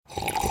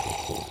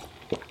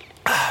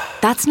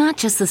That's not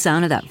just the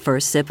sound of that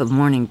first sip of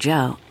Morning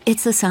Joe.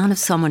 It's the sound of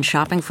someone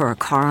shopping for a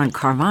car on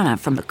Carvana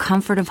from the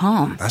comfort of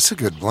home. That's a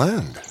good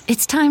blend.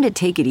 It's time to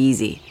take it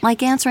easy,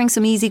 like answering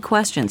some easy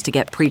questions to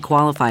get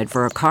pre-qualified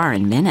for a car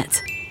in minutes.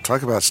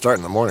 Talk about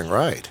starting the morning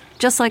right.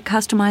 Just like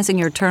customizing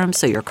your terms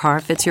so your car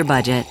fits your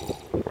budget.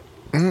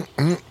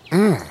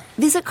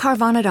 Visit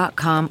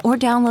Carvana.com or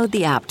download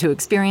the app to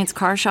experience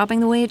car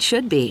shopping the way it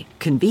should be.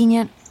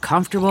 Convenient,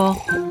 comfortable.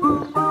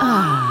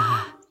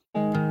 Ah.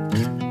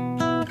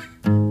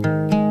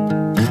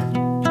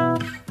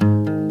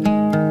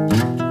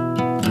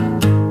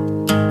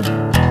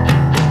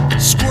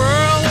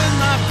 Squirrel in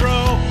my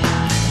fro,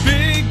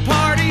 big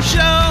party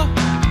show.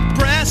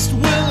 Breast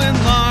will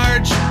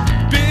enlarge,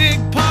 big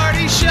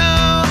party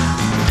show.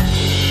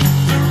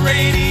 The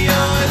radio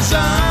is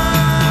on.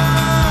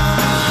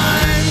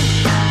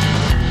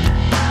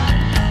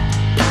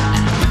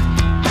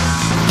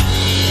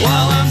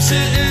 While I'm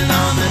sitting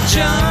on the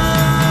john.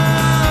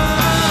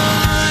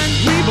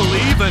 We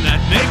believe in a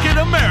naked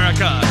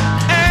America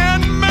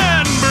and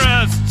man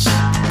breasts.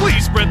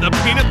 Please spread the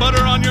peanut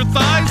butter on your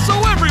thighs so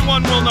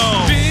everyone will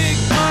know. Big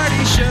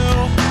party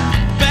show.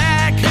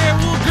 Back hair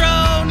will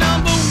grow.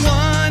 Number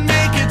one,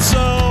 make it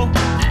so.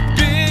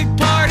 Big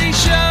party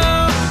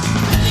show.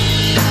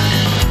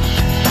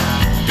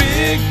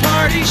 Big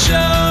party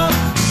show.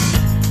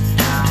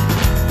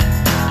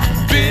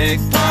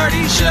 Big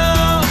party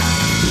show.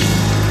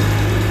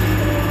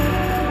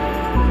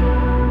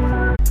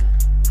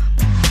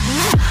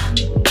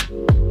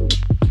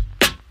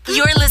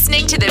 You're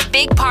listening to the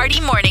Big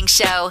Party Morning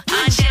Show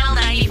on Channel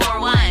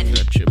 94.1.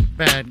 Such a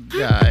bad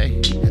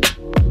guy.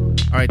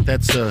 All right,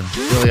 that's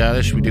Billie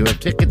Eilish. We do have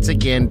tickets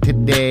again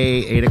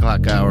today, 8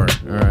 o'clock hour.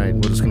 All right,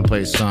 we're just going to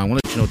play a song. We'll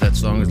let you know what that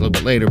song is a little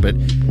bit later, but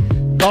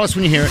call us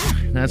when you hear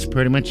it. That's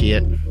pretty much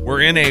it.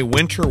 We're in a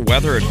winter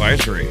weather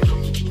advisory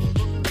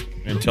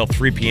until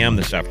 3 p.m.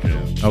 this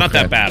afternoon. It's not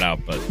that bad out,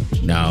 but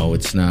no,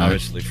 it's not.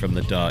 Obviously from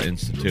the Duh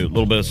Institute. A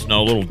little bit of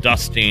snow, a little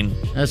dusting.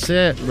 That's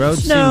it.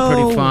 Roads seem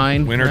pretty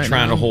fine. Winter right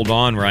trying now. to hold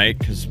on, right?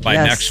 Because by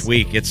next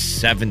week, it's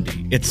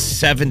 70. It's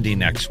 70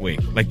 next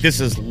week. Like, this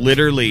is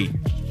literally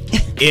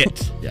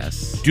it.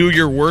 Yes. Do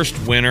your worst,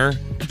 winter.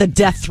 The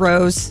death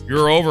throes.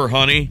 You're over,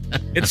 honey.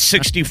 It's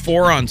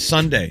 64 on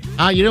Sunday.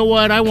 You know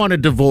what? I want a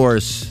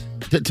divorce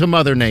to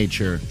Mother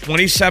Nature.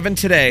 27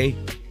 today.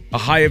 A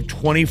high of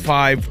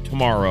 25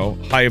 tomorrow,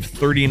 high of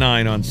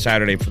 39 on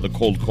Saturday for the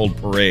cold, cold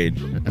parade.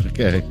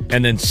 Okay.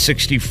 And then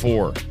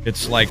 64.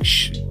 It's like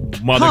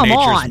Mother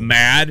Nature's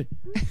mad.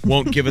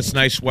 Won't give us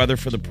nice weather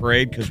for the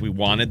parade because we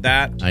wanted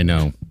that. I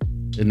know.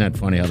 Isn't that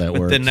funny how that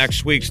but works? Then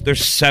next week's,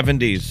 there's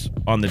 70s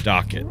on the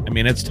docket. I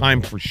mean, it's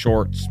time for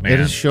shorts, man. It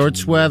is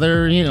shorts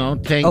weather,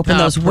 tank Open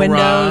top, those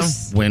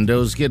windows.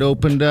 Windows get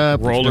opened up.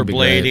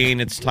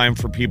 Rollerblading. It's time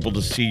for people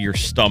to see your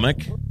stomach.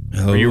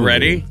 Are you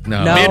ready?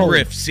 No.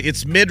 Midriff.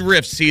 It's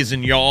midriff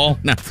season, y'all.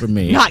 Not for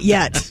me. Not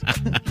yet.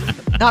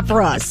 Not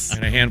for us.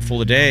 In a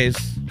handful of days.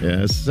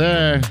 Yes,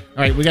 sir. All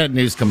right, we got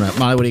news coming up.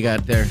 Molly, what do you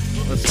got there?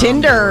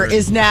 Tinder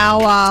is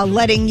now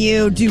letting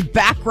you do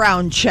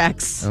background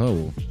checks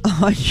on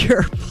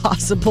your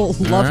possible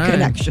love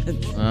connection.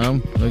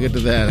 We'll get to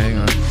that. Hang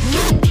on.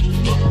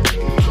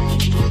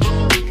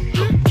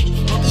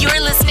 You're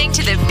listening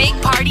to the Big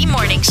Party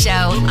Morning Show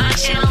on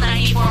Channel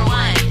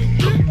 94.1.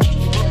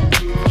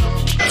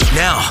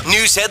 Now,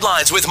 news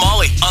headlines with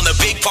Molly on the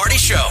Big Party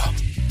Show.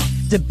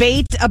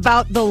 Debate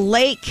about the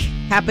lake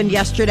happened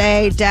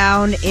yesterday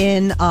down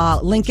in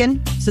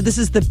Lincoln. So this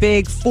is the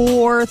big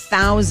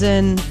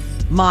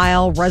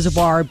 4,000-mile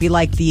reservoir. It'd be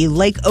like the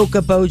Lake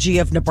Okoboji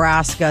of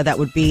Nebraska that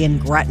would be in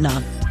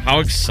Gretna.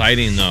 How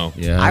exciting, though.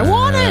 Yeah, I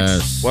want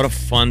it. What a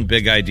fun,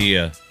 big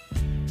idea.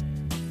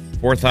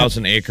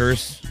 4,000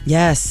 acres.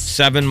 Yes.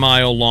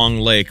 7-mile-long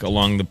lake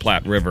along the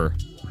Platte River.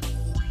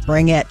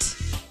 Bring it.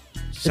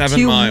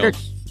 7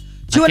 miles.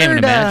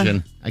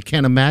 I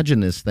can't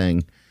imagine this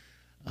thing.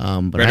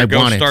 But Better I go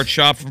want start it.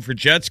 shopping for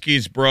jet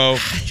skis, bro.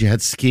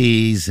 Jet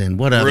skis and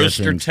what other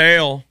Rooster things?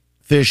 tail.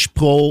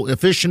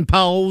 Fishing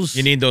poles.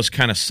 You need those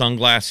kind of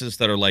sunglasses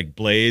that are like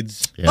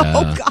blades. Yeah.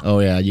 Oh, God. Oh,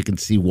 yeah. You can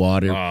see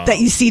water. That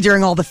you see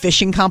during all the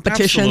fishing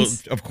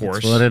competitions. Absolute, of course.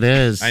 That's what it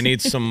is. I need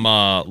some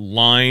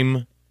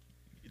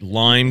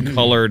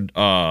lime-colored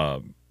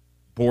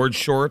board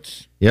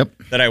shorts. Yep.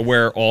 That I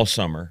wear all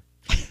summer.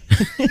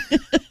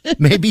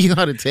 Maybe you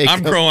ought to take.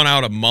 I'm growing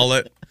out a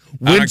mullet.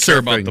 I don't care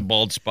about Windsurfing. the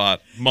bald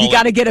spot. Mullet. You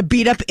got to get a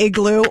beat up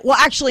igloo. Well,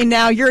 actually,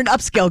 now you're an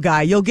upscale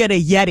guy. You'll get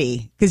a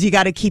Yeti because you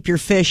got to keep your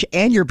fish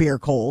and your beer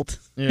cold.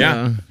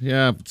 Yeah.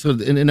 So,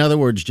 in other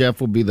words,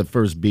 Jeff will be the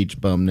first beach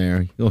bum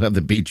there. You'll have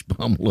the beach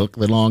bum look,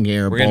 the long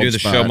hair. We're going to do the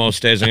spot. show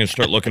most days. I'm going to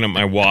start looking at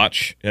my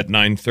watch at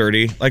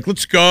 9:30. Like,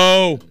 let's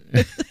go.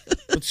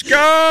 Let's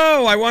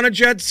go. I want a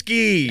jet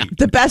ski.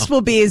 The best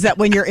will be is that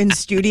when you're in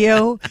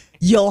studio,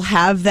 you'll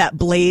have that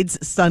Blades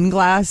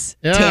sunglass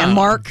tan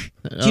mark.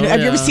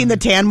 Have you ever seen the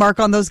tan mark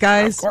on those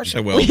guys? Of course I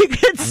will. You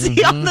can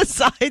see on the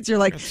sides. You're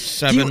like,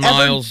 7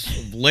 miles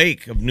of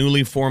lake, of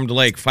newly formed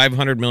lake,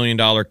 $500 million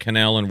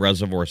canal and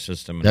reservoir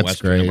system in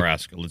western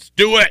Nebraska. Let's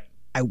do it.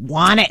 I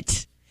want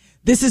it.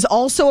 This is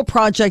also a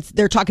project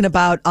they're talking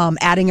about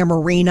adding a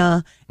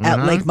marina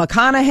at Lake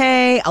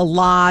McConaughey, a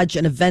lodge,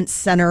 an event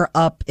center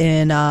up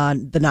in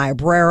the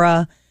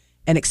Niobrara,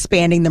 and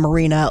expanding the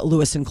marina at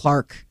Lewis and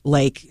Clark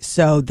Lake.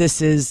 So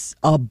this is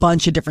a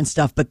bunch of different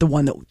stuff, but the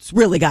one that's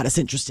really got us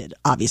interested,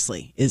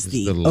 obviously, is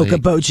the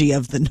Okoboji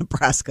of the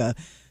Nebraska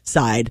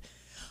side.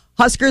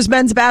 Huskers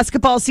men's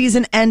basketball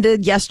season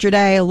ended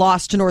yesterday,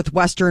 lost to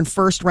Northwestern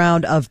first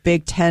round of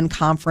Big Ten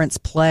conference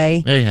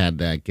play. They had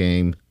that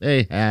game.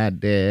 They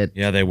had it.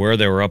 Yeah, they were.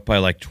 They were up by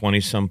like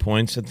 20-some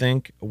points, I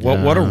think.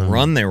 What a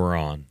run they were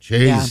on.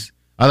 Jeez. Yeah.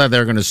 I thought they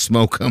were going to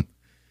smoke them.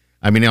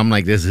 I mean, I'm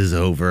like, this is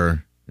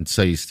over. And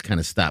so you kind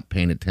of stop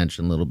paying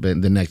attention a little bit.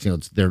 And the next,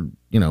 they're,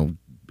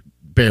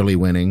 barely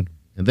winning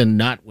and then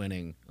not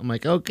winning. I'm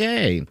like,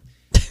 okay,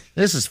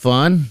 this is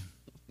fun.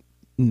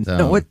 So,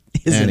 no, it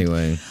isn't.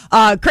 Anyway.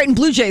 Creighton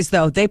Blue Jays,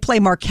 though, they play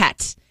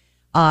Marquette.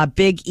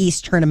 Big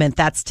East tournament.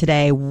 That's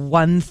today,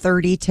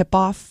 1:30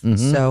 tip-off.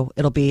 So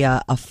it'll be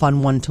a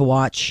fun one to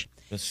watch.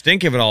 The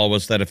stink of it all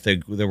was that if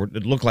it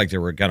looked like they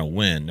were going to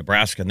win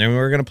Nebraska, and then we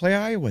were going to play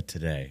Iowa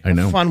today. I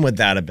know. How fun would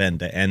that have been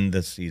to end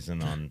the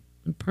season on?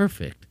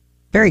 Perfect.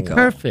 Very good.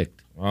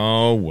 Perfect.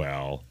 Oh,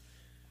 well.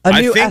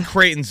 I think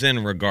Creighton's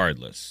in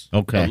regardless.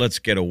 Okay. But let's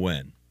get a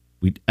win.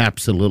 We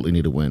absolutely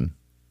need a win.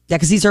 Yeah,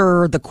 because these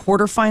are the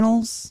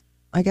quarterfinals,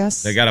 I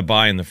guess. They got to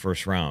bye in the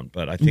first round,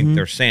 but I think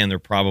they're saying they're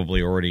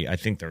probably already, I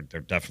think they're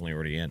definitely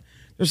already in.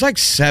 There's like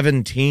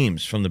 7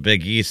 teams from the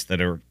Big East that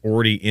are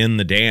already in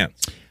the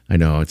dance. I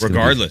know.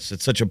 Regardless,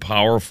 it's such a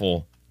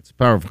powerful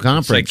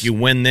conference. It's like you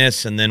win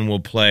this, and then we'll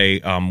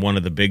play one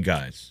of the big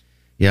guys.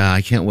 Yeah,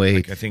 I can't wait.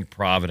 Like I think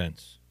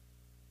Providence.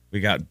 We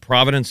got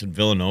Providence and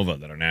Villanova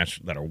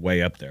that are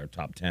way up there,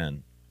 top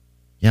 10.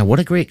 Yeah, what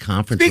a great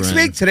conference.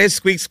 Squeak. Today's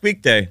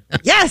squeak day.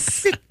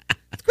 Yes.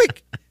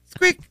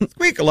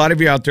 Squeak. A lot of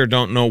you out there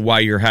don't know why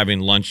you're having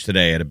lunch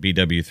today at a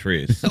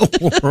BW3's.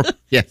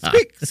 Yeah.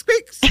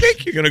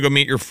 Squeak. You're going to go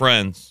meet your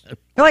friends.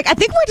 You're like, I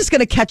think we're just going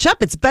to catch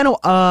up. It's been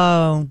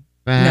no,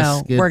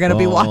 we're going to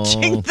be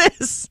watching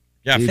this.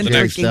 Yeah, for the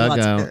next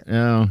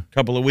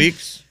couple of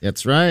weeks.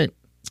 That's right.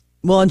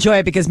 We'll enjoy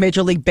it because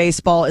Major League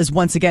Baseball is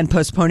once again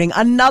postponing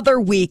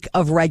another week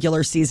of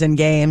regular season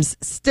games.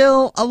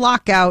 Still a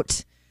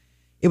lockout.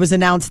 It was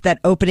announced that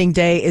opening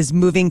day is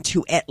moving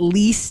to at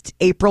least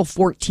April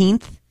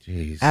 14th.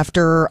 Jeez.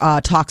 After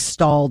talks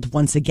stalled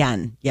once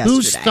again yesterday.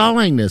 Who's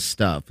stalling this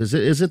stuff?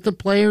 Is it the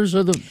players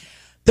or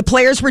the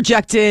players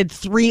rejected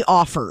 3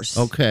 offers?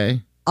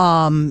 Okay.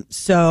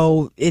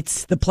 So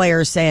it's the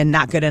players saying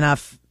not good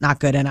enough. It's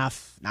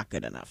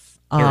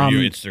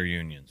their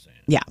union saying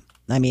it. Yeah.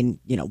 I mean,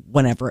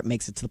 whenever it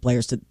makes it to the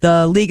players.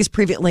 The league has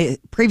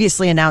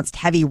previously announced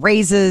heavy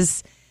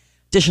raises,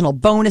 additional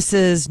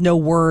bonuses, no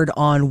word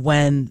on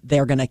when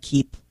they're going to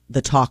keep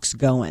the talks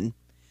going.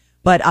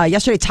 But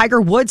yesterday,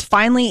 Tiger Woods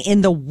finally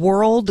in the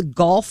World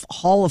Golf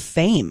Hall of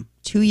Fame,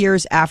 2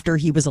 years after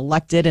he was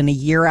elected and a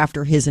year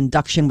after his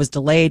induction was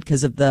delayed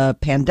because of the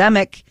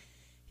pandemic.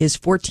 His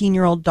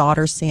 14-year-old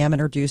daughter, Sam,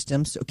 introduced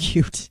him. So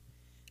cute.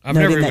 I've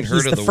never even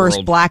heard of he's the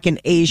first Black and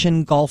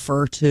Asian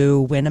golfer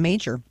to win a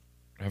major.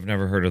 I've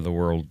never heard of the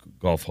World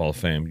Golf Hall of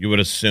Fame. You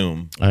would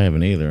assume. I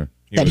haven't either.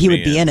 That he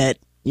would be in it.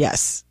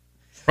 Yes.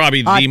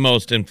 Probably the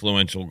most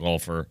influential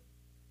golfer.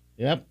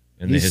 Yep.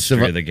 In the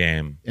history of the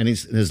game. And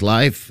his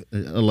life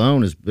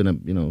alone has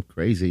been,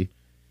 crazy.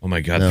 Oh,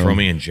 my God. Throw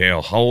me in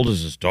jail. How old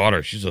is his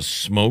daughter? She's a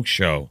smoke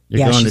show.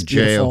 You're going to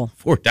jail.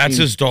 14. That's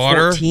his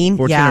daughter? 14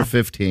 or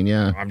 15,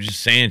 yeah. I'm just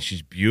saying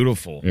she's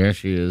beautiful. Yeah,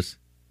 she is.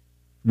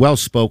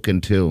 Well-spoken,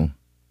 too.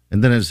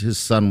 And then his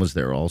son was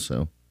there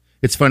also.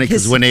 It's funny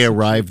because when they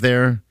arrived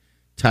there,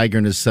 Tiger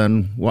and his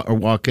son are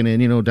walking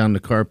in, down the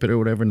carpet or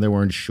whatever, and they're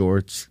wearing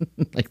shorts.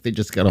 Like they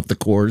just got off the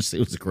course. It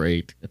was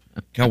great.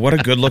 God, what a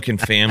good-looking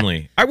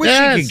family. I wish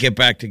you could get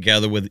back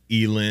together with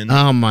Elin.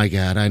 Oh, my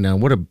God, I know.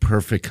 What a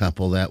perfect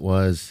couple that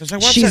was. Because I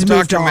watched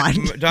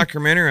that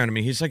documentary on him.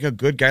 He's like a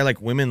good guy. Like,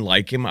 women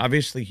like him.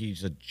 Obviously,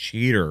 he's a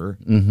cheater.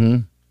 Mm-hmm.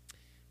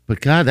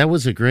 But, God, that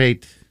was a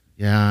great...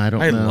 Yeah, I know.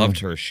 I loved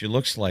her. She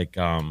looks like...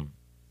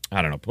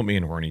 I don't know. Put me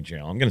in horny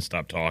jail. I'm going to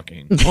stop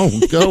talking. Oh,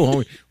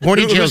 go.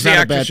 Horny jail's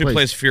not a bad place. Who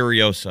plays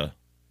Furiosa?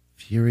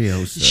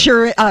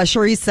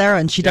 Charlize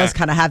Theron. She does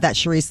kind of have that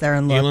Charlize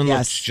Theron look. Elin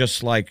looks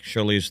just like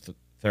Charlize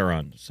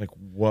Theron. It's like,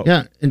 what?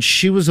 Yeah, and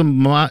she was a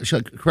model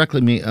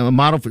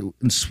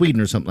in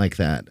Sweden or something like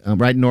that,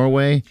 right?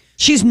 Norway?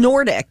 She's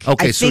Nordic.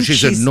 Okay, so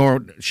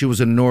she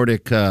was a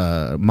Nordic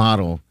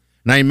model.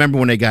 And I remember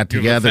when they got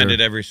together. You've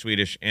offended every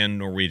Swedish and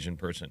Norwegian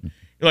person.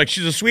 You're like,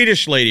 she's a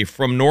Swedish lady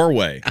from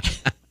Norway.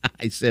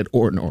 I said,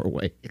 or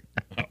Norway.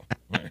 Oh,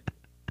 right.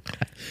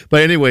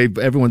 But anyway,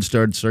 everyone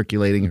started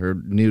circulating her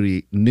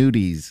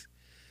nudies.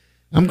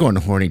 I'm going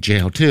to horny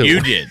jail, too.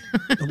 You did.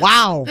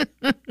 Wow.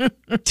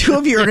 2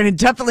 of you are going to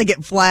definitely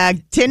get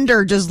flagged.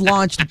 Tinder just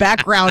launched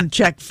background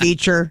check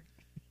feature.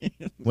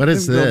 What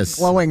is this?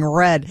 Glowing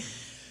red.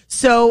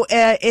 So,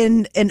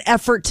 in an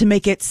effort to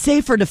make it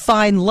safer to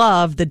find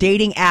love, the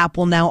dating app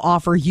will now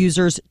offer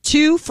users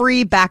 2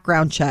 free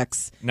background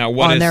checks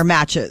on their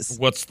matches.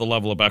 What's the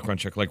level of background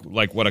check?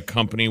 Like what a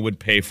company would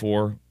pay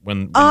for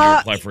when you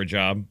apply for a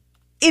job?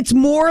 It's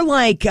more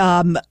like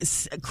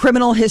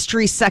criminal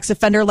history, sex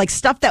offender, like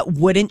stuff that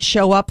wouldn't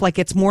show up. Like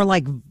it's more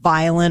like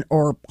violent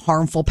or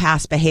harmful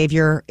past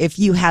behavior. If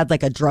you had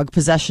like a drug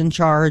possession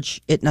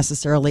charge, it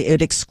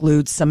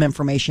excludes some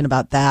information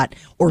about that,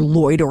 or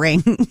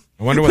loitering.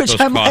 I wonder what those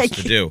cost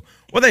to do.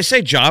 Well, they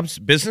say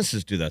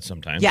businesses do that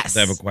sometimes. Yes. If they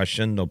have a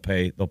question, they'll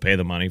pay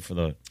the money for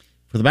the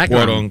background,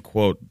 quote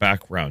unquote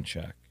background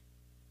check.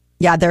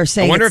 Yeah, they're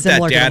saying. I wonder it's if that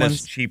similar data to the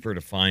is cheaper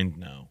to find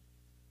now.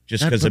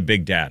 Just because of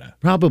big data.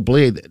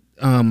 Probably.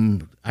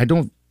 I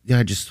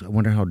just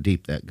wonder how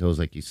deep that goes,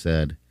 like you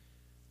said,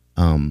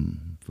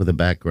 for the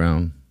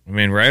background. I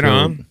mean,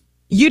 on.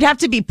 You'd have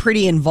to be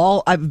pretty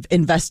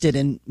invested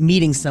in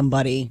meeting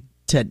somebody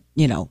to,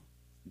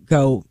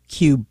 go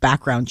cue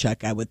background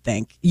check, I would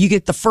think. You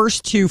get the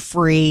first 2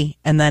 free,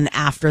 and then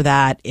after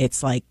that,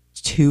 it's like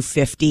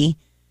 $250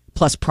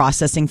 plus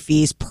processing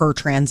fees per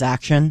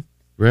transaction.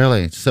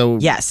 Really? So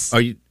yes.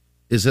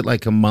 Is it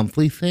like a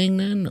monthly thing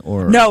then,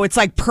 or no? It's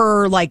like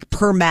per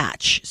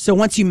match. So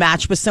once you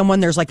match with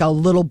someone, there's like a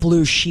little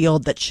blue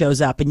shield that shows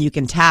up, and you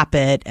can tap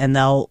it, and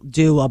they'll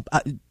do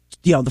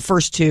the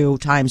first 2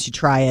 times you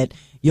try it,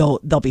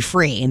 they'll be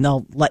free, and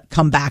they'll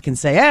come back and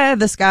say,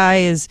 this guy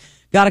has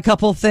got a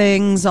couple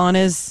things on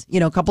his,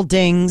 couple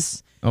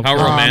dings. Okay. How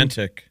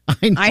romantic!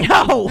 I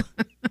know.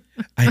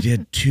 I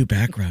did 2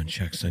 background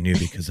checks on you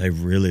because I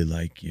really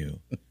like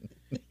you.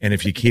 And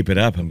if you keep it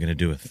up, I'm going to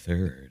do a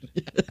 3rd.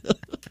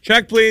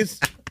 Check, please.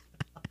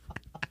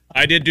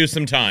 I did do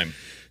some time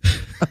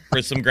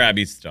for some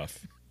grabby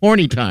stuff.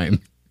 Horny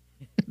time.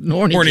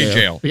 Horny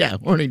jail. Yeah,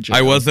 horny jail.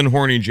 I was in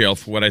horny jail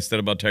for what I said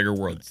about Tiger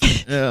Woods.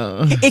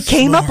 It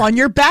came up on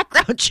your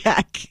background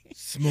check.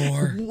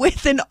 S'more.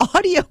 With an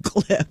audio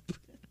clip.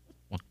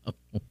 Wow.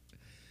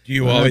 Do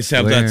you always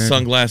have that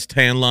sunglass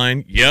tan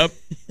line? Yep.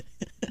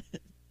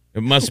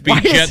 It must be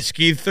Jet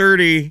Ski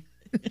 30.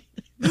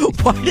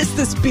 Why does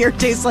this beer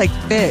taste like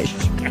fish?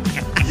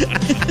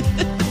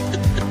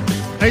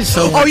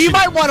 You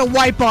might want to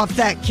wipe off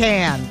that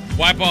can.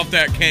 Wipe off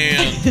that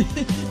can.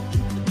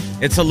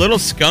 It's a little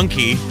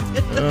skunky.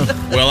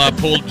 Well, I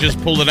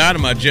just pulled it out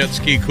of my jet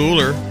ski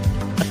cooler.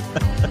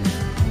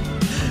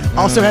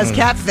 Also has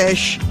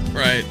catfish.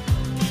 Right.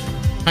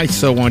 I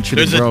so want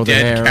you to grow the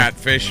hair. There's a dead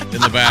catfish in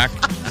the back.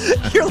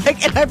 You're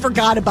like, and I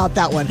forgot about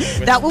that one.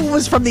 That one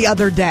was from the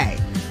other day.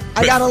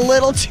 I got a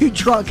little too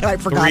drunk and I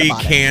forgot about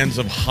it. 3 cans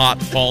of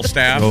hot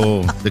Falstaff.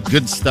 Oh, the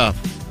good stuff.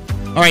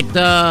 All right,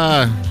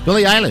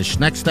 Billie Eilish,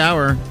 next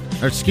hour.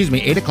 Or excuse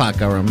me, 8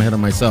 o'clock hour. I'm ahead of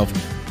myself.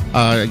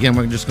 Again,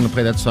 we're just going to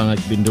play that song like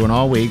we've been doing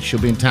all week.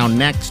 She'll be in town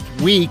next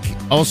week.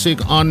 Also,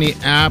 on the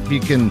app, you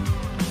can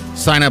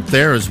sign up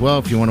there as well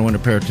if you want to win a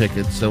pair of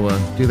tickets. So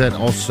do that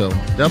also.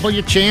 Double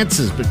your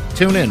chances, but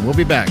tune in. We'll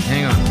be back.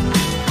 Hang on.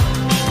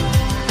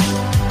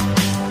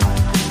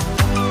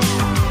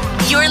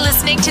 You're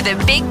listening to the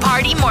Big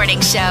Party Morning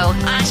Show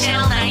on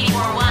Channel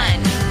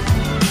 94.1.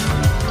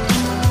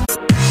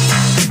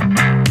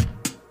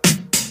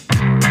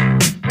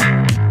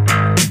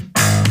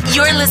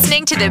 You're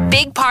listening to the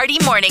Big Party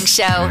Morning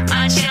Show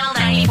on Channel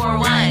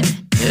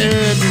 94.1.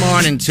 Good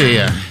morning to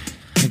you.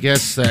 I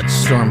guess that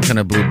storm kind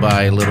of blew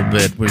by a little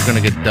bit. We're going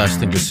to get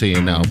dusting, just so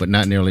you know, but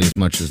not nearly as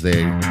much as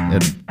they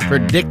had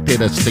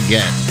predicted us to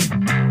get.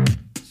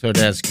 So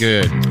that's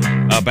good.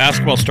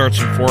 Basketball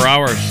starts in 4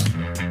 hours.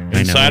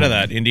 Inside of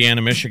that,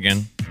 Indiana,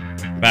 Michigan.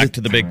 Back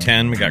to the Big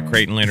Ten. We got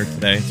Creighton later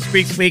today.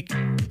 Squeak, squeak.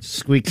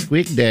 Squeak,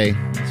 squeak day.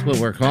 That's what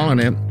we're calling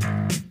it.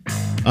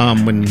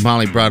 When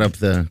Molly brought up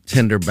the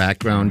Tinder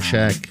background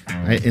check,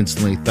 I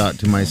instantly thought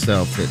to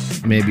myself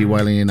that maybe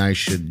Wiley and I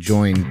should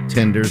join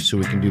Tinder so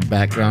we can do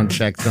background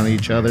checks on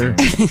each other.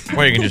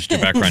 Well, you can just do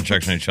background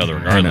checks on each other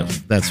regardless.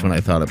 That's when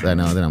I thought of that.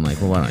 Now then I'm like,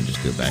 well, why don't I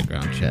just do a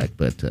background check?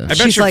 But I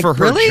bet you for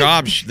her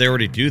job, they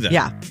already do that.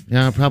 Yeah,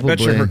 probably. I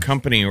bet you her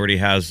company already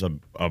has a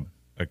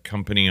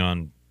company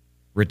on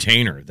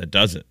retainer that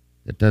does it.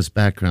 It does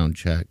background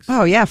checks.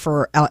 Oh, yeah,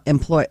 for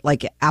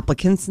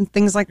applicants and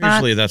things like that.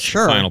 Usually that's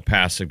the final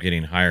pass of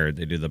getting hired.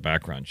 They do the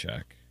background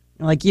check.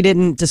 Like, you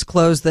didn't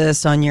disclose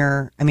this on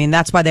your... I mean,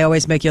 that's why they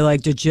always make you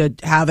like, did you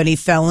have any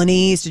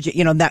felonies? Did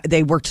you... that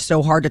they worked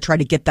so hard to try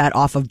to get that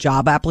off of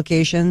job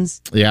applications.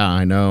 Yeah,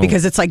 I know.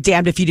 Because it's like,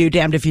 damned if you do,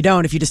 damned if you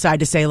don't. If you decide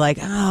to say like,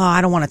 oh,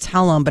 I don't want to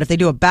tell them. But if they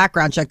do a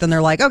background check, then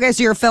they're like, okay,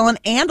 so you're a felon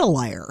and a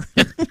liar.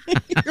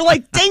 You're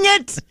like, dang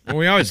it. Well,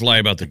 we always lie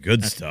about the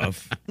good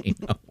stuff. I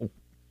know.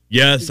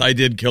 Yes, I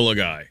did kill a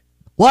guy.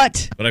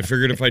 What? But I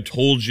figured if I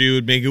told you,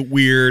 it'd make it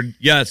weird.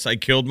 Yes, I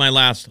killed my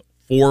last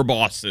 4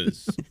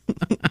 bosses.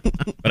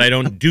 But I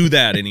don't do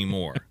that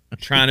anymore. I'm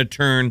trying to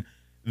turn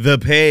the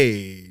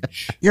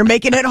page. You're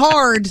making it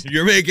hard.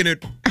 You're making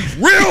it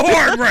real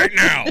hard right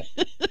now.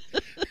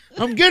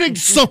 I'm getting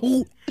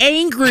so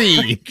angry.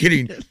 I'm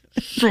getting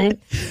so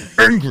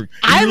angry.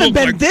 I haven't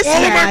been this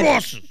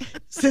mad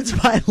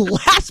since my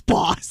last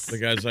boss. The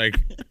guy's like,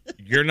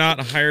 You're not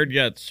hired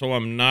yet, so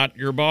I'm not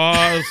your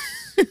boss.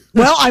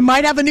 Well, I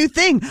might have a new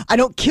thing. I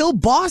don't kill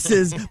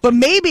bosses, but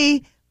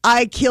maybe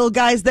I kill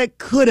guys that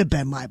could have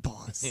been my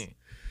boss.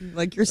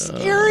 Like, you're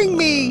scaring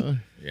me.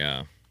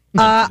 Yeah.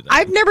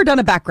 I've never done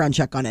a background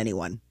check on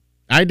anyone.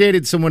 I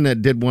dated someone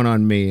that did one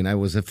on me, and I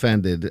was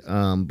offended.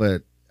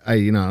 But I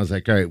was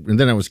like, all right. And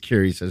then I was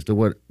curious as to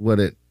what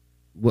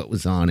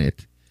was on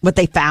it. What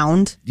they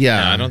found.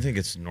 Yeah, I don't think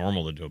it's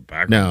normal to do a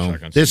background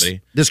check on somebody.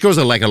 This girl's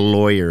like a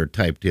lawyer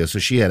type deal, so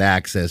she had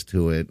access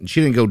to it. And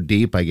she didn't go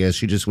deep, I guess.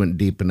 She just went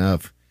deep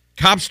enough.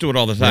 Cops do it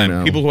all the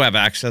time. People who have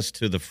access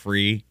to the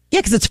free. Yeah,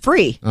 because it's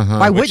free.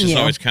 Why wouldn't you? Which is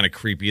always kind of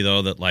creepy,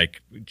 though, that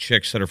like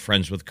chicks that are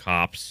friends with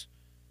cops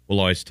will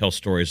always tell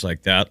stories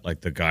like that. Like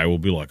the guy will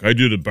be like, I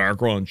did a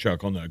background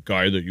check on that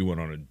guy that you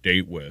went on a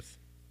date with.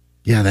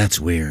 Yeah, that's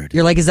weird.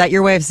 You're like, is that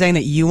your way of saying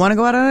that you want to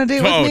go out on a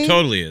date with me? Oh,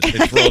 totally is.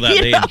 They throw that,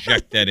 they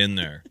inject that in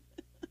there.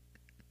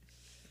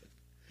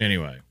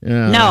 Anyway.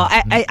 No,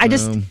 I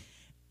just,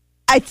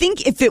 I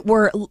think if it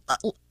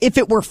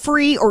were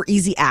free or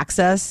easy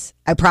access,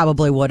 I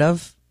probably would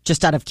have,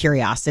 just out of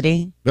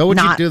curiosity. What would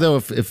you do, though,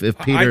 if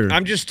Peter...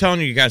 I'm just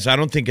telling you guys, I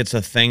don't think it's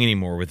a thing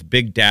anymore with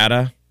big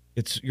data.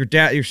 It's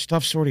your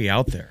stuff's already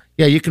out there.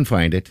 Yeah, you can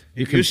find it.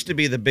 It used to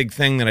be the big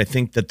thing that I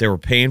think that they were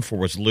paying for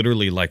was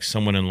literally like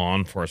someone in law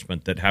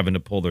enforcement that having to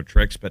pull their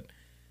tricks, but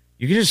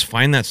you can just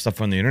find that stuff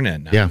on the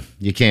internet now. Yeah,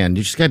 you can.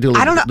 You just got to do a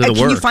little I don't know. work.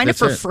 Can you find it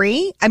for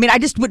free? I mean, I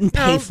just wouldn't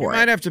pay for you it.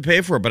 might have to pay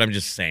for it, but I'm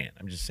just saying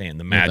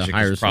the magic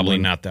is probably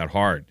not that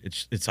hard.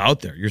 It's out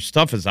there. Your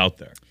stuff is out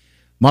there.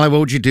 Molly, what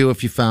would you do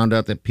if you found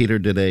out that Peter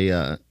did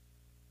a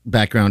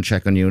background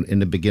check on you in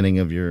the beginning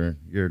of your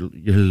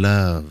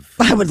love?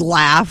 I would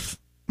laugh.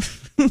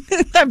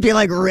 I'd be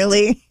like,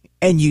 really?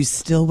 And you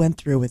still went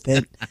through with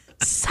it,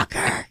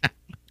 sucker.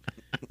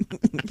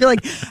 Be like,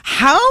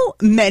 how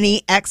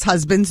many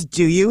ex-husbands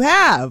do you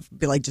have?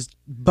 Be like, just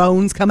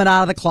bones coming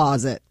out of the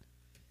closet.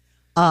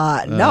 No,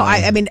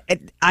 I mean,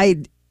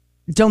 I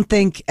don't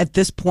think at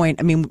this point,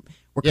 I mean,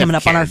 we're coming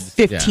up on our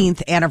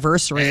 15th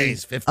anniversary. Hey,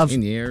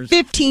 15 years.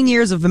 15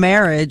 years of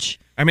marriage.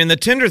 I mean, the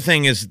Tinder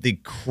thing is the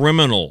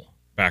criminal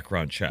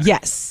background check.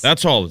 Yes.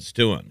 That's all it's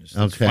doing.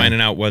 It's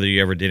finding out whether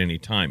you ever did any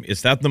time.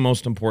 Is that the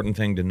most important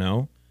thing to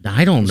know?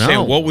 I don't know.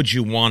 Saying, what would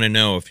you want to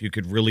know if you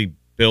could really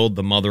build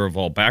the mother of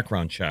all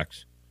background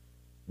checks?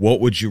 What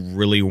would you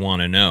really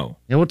want to know?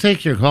 Yeah, we'll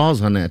take your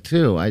calls on that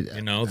too.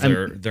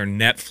 Their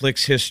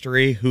Netflix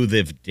history, who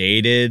they've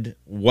dated,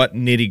 what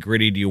nitty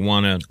gritty do you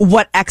want to?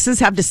 What exes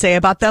have to say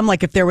about them?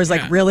 Like if there was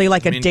really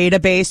like a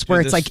database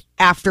where it's like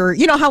after,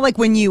 you know how like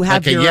when you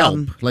have like your a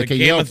Yelp, like a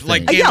Yelp thing.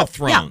 like Game of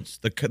Thrones,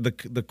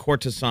 the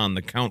courtesan,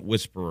 the Count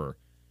Whisperer,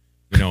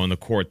 in the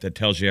court that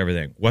tells you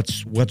everything.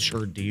 What's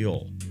her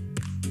deal?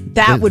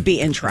 That would be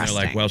interesting.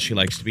 They're like, well, she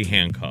likes to be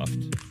handcuffed.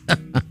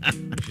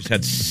 She's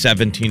had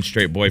 17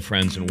 straight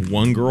boyfriends and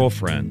one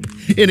girlfriend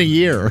in a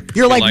year.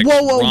 You're like,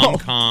 whoa.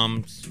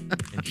 Rom-coms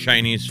and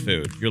Chinese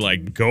food. You're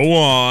like, go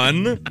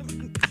on.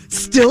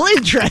 Still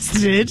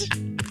interested?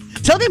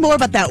 Tell me more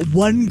about that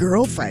one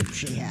girlfriend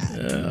she had.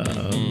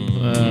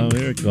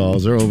 Here it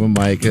calls. They're over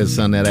Micah's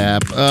on that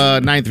app.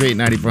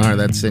 938-9400.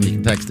 That's in. You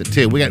can text it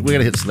too. We got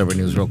to hit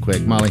celebrity news real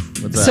quick. Molly,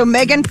 what's that? So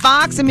Megan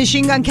Fox and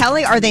Machine Gun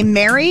Kelly, are they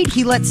married?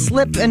 He let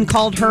slip and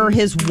called her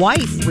his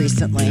wife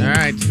recently. All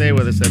right, stay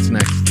with us. That's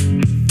next.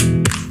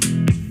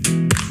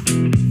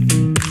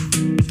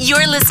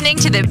 You're listening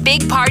to the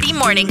Big Party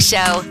Morning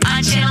Show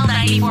on Channel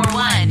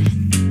 94.1.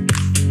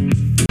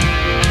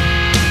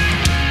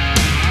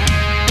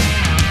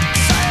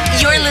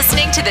 You're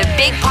listening to the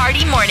Big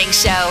Party Morning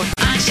Show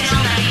on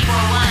Channel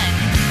 94.1.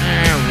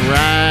 All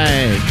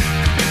right.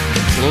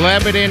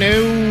 Celebrity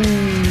news.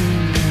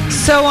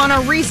 So on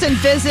a recent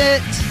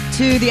visit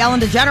to the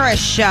Ellen DeGeneres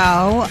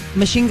show,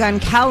 Machine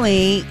Gun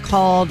Kelly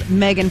called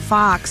Megan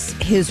Fox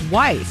his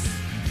wife.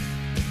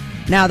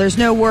 Now, there's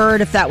no word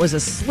if that was a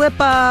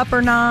slip-up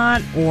or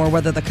not, or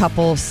whether the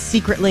couple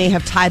secretly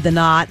have tied the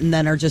knot and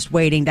then are just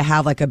waiting to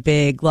have like a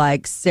big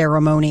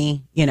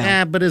ceremony,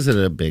 Yeah, but is it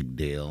a big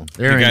deal?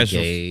 They're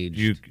engaged.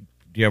 Do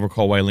you ever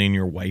call Wileen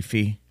your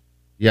wifey?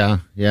 Yeah,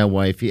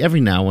 wifey.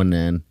 Every now and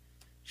then.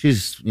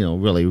 She's,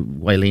 really,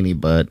 Wileeny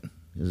Butt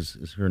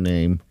is her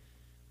name.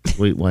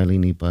 Sweet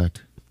Wileeny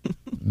Butt.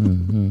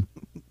 Mm-hmm.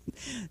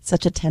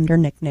 Such a tender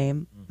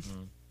nickname.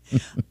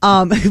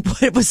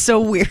 What was so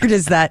weird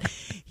is that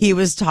he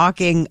was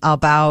talking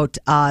about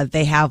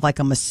they have like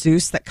a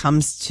masseuse that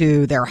comes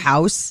to their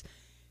house.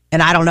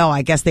 And I don't know,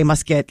 I guess they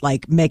must get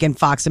like Megan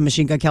Fox and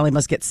Machine Gun Kelly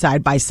must get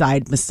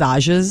side-by-side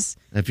massages.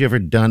 Have you ever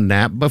done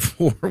that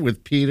before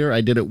with Peter? I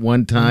did it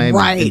one time.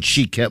 Right. And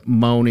she kept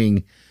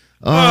moaning.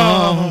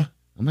 Oh.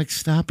 I'm like,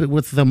 stop it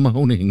with the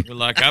moaning. You're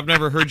like, I've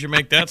never heard you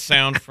make that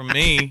sound from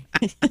me.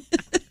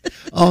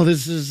 Oh,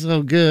 this is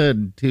so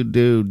good. Two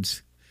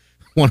dudes.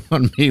 One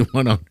on me,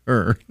 one on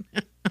her.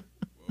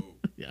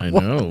 I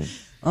know.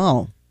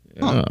 Oh.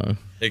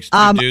 Takes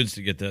two dudes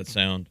to get that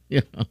sound.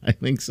 Yeah, I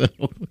think so.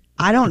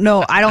 I don't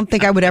know. I don't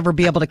think I would ever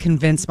be able to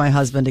convince my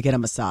husband to get a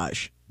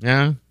massage.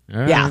 Yeah, All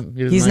right. Yeah, He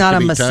doesn't he's like not to a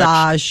be touched.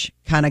 massage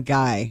kind of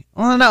guy.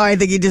 Well, no, I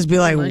think he'd just be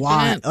like, Like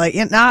 "Why?" that. Like,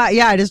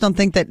 yeah, I just don't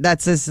think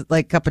that's his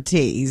like cup of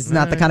tea. He's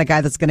not the kind of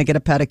guy that's going to get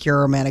a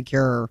pedicure or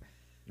manicure. Or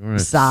a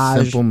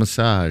Massage. simple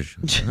massage.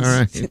 All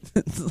right.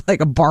 It's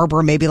like a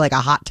barber, maybe like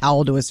a hot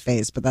towel to his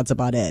face, but that's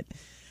about it.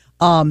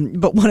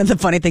 But one of the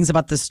funny things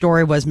about this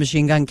story was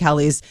Machine Gun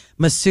Kelly's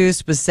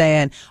masseuse was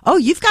saying, "Oh,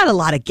 you've got a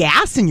lot of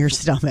gas in your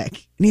stomach,"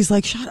 and he's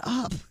like, "Shut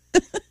up."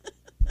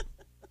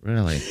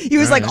 Really? He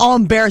was All like right. all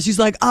embarrassed. He's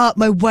like,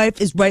 my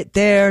wife is right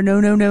there.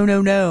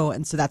 No.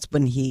 And so that's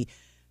when he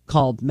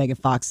called Megan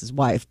Fox his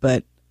wife.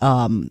 But He was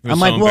I'm so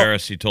like, well,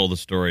 embarrassed he told the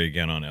story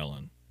again on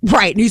Ellen.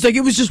 right. And he's like,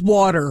 it was just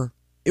water.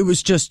 It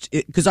was just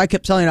because I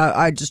kept telling her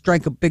I just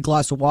drank a big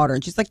glass of water.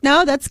 And she's like,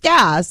 no, that's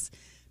gas.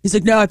 He's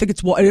like, no, I think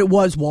it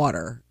was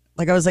water.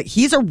 Like, I was like,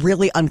 he's a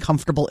really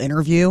uncomfortable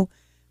interview,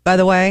 by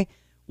the way.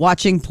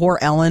 Watching poor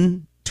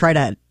Ellen try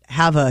to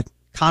have a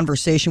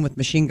conversation with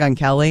Machine Gun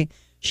Kelly.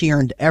 She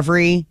earned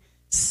every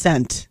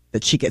cent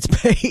that she gets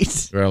paid.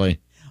 Really?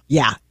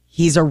 Yeah,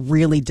 he's a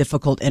really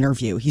difficult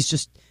interview. He's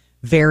just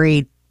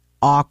very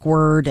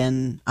awkward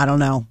and I don't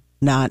know,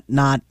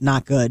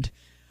 not good.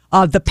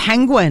 The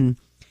Penguin,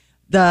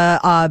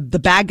 the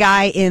bad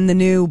guy in the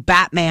new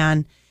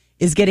Batman,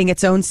 is getting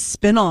its own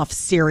spin-off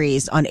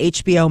series on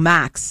HBO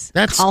Max.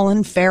 That's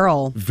Colin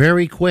Farrell.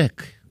 Very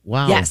quick.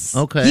 Wow. Yes.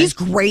 Okay. He's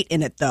great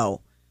in it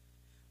though.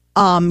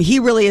 He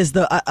really is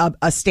a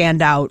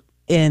standout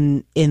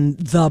in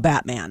the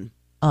Batman.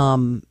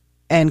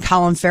 And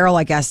Colin Farrell,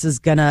 I guess, is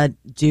gonna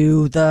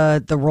do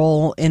the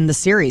role in the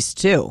series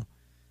too.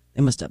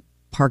 They must have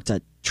parked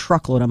a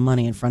truckload of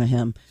money in front of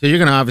him. So you're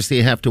going to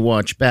obviously have to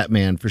watch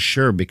Batman for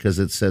sure because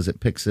it says it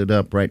picks it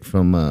up right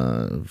from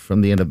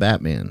the end of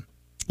Batman.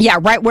 Yeah,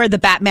 right where the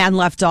Batman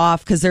left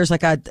off, because there's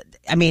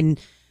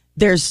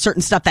there's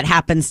certain stuff that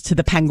happens to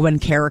the Penguin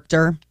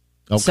character.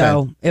 Okay.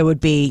 So it would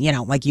be,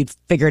 like you'd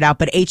figure it out.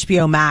 But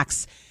HBO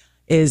Max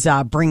is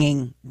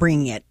bringing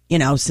it,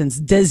 since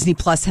Disney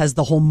Plus has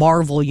the whole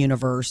Marvel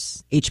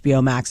universe,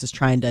 HBO Max is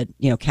trying to,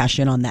 cash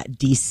in on that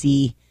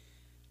DC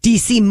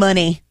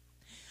money.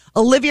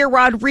 Olivia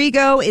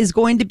Rodrigo is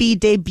going to be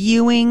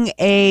debuting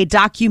a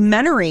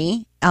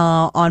documentary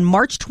on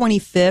March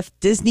 25th,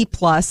 Disney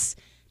Plus,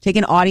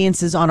 taking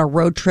audiences on a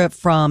road trip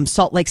from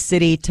Salt Lake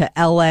City to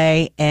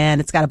LA, and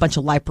it's got a bunch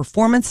of live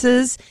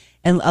performances.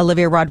 And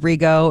Olivia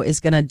Rodrigo is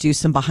going to do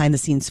some behind the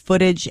scenes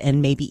footage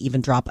and maybe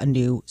even drop a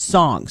new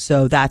song.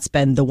 So that's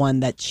been the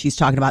one that she's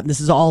talking about. And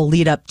this is all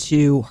lead up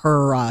to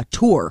her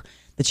tour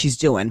that she's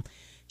doing.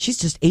 She's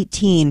just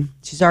 18.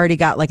 She's already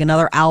got like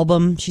another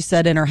album, she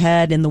said, in her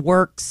head, in the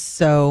works.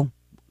 So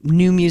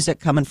new music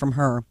coming from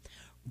her.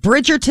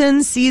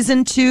 Bridgerton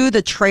season 2,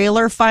 the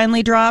trailer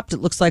finally dropped. It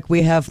looks like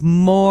we have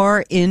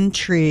more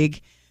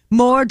intrigue,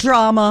 more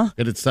drama.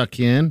 Did it suck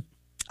you in?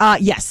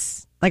 Yes.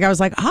 Like I was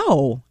like,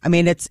 oh, I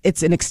mean,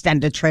 it's an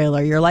extended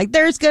trailer. You're like,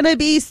 there's going to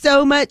be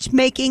so much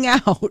making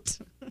out.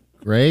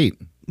 Great.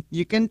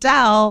 You can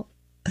tell.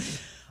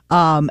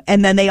 And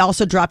then they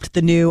also dropped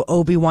the new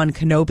Obi-Wan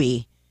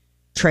Kenobi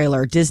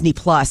trailer, Disney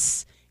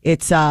Plus.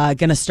 It's going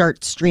to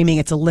start streaming.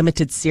 It's a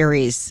limited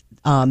series,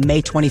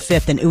 May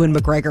 25th, and Ewan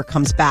McGregor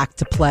comes back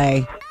to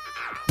play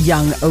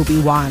young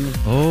Obi-Wan.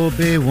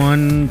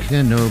 Obi-Wan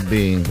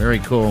Kenobi. Very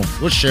cool.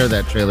 We'll share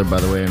that trailer, by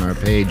the way, on our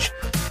page.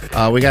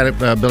 We got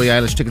Billie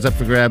Eilish tickets up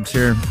for grabs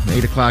here,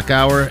 8 o'clock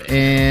hour,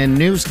 and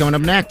news coming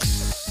up next.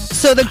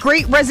 So the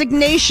Great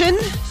Resignation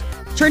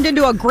turned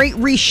into a great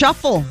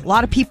reshuffle. A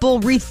lot of people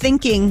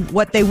rethinking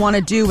what they want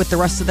to do with the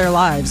rest of their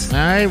lives. All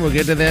right, we'll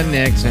get to that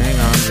next. Hang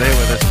on, stay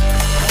with us.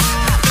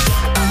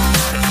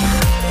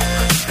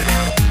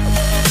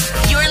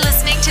 You're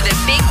listening to the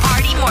Big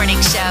Party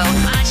Morning Show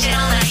on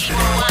Channel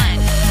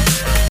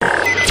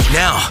 94.1.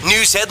 Now,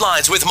 news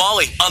headlines with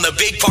Molly on the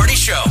Big Party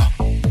Show.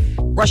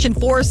 Russian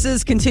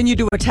forces continue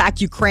to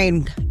attack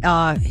Ukraine.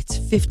 It's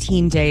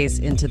 15 days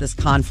into this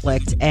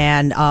conflict,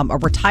 and a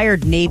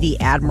retired Navy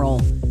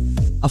admiral,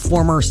 a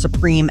former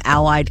Supreme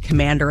Allied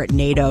commander at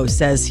NATO,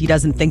 says he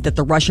doesn't think that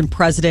the Russian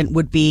president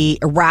would be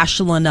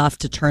irrational enough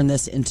to turn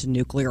this into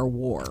nuclear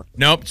war.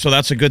 Nope. So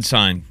that's a good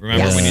sign.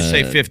 Remember, Yes. when you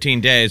say 15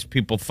 days,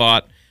 people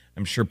thought,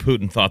 I'm sure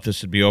Putin thought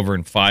this would be over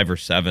in 5 or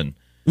 7.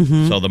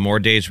 Mm-hmm. So the more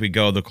days we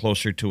go, the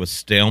closer to a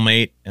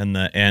stalemate and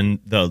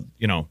the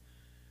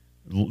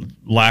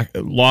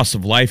loss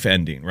of life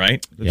ending,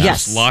 right?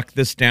 Yes. Just lock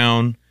this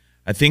down.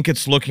 I think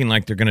it's looking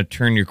like they're going to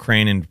turn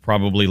Ukraine into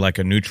probably like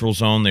a neutral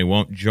zone. They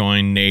won't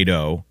join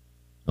NATO,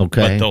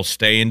 Okay. but they'll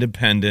stay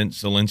independent.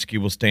 Zelensky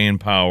will stay in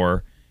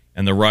power,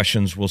 and the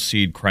Russians will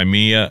cede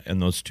Crimea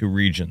and those 2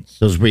 regions.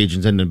 Those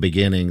regions in the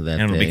beginning that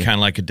And it'll be they- kind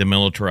of like a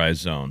demilitarized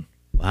zone.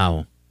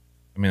 Wow.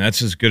 I mean,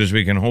 that's as good as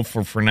we can hope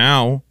for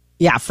now.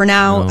 Yeah, for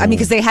now. No. I mean,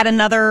 because they had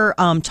another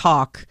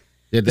talk.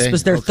 Did This they?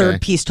 was their Okay.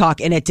 third peace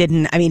talk, and it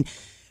didn't. I mean,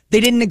 They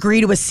didn't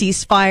agree to a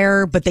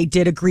ceasefire, but they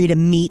did agree to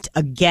meet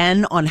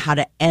again on how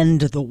to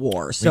end the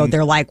war. So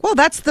they're like, well,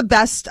 that's the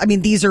best. I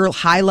mean, these are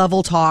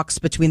high-level talks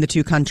between the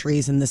two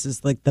countries, and this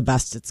is like the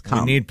best it's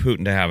come. We need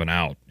Putin to have an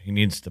out. He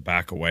needs to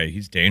back away.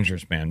 He's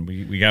dangerous, man.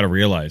 We got to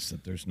realize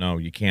that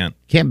you can't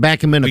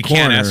back him in a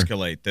corner. We can't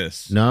escalate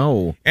this.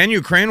 No. And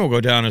Ukraine will go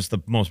down as the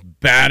most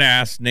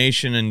badass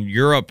nation in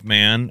Europe,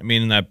 man. I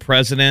mean, that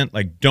president,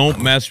 like,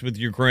 don't mess with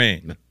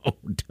Ukraine. No,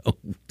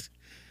 don't.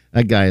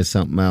 That guy is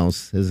something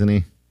else, isn't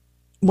he?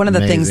 One of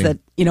the things that,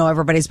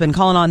 everybody's been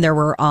calling on, there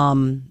were,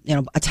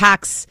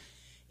 attacks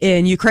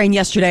in Ukraine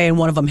yesterday, and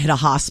one of them hit a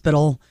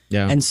hospital.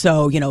 Yeah. And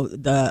so,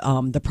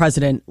 the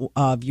president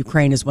of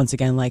Ukraine is once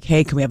again like,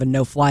 hey, can we have a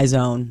no-fly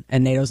zone?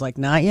 And NATO's like,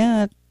 not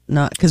yet.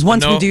 Because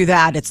once we do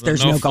that,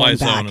 there's no going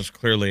back. No-fly zone is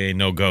clearly a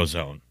no-go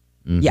zone.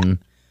 Mm-hmm. Yeah.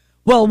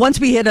 Well, once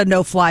we hit a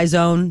no-fly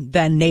zone,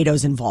 then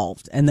NATO's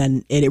involved, and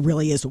then it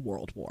really is a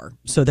world war.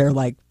 So they're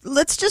like,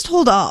 let's just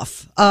hold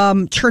off.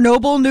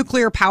 Chernobyl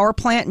nuclear power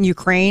plant in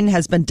Ukraine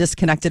has been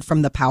disconnected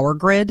from the power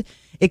grid.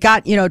 It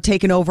got,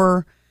 taken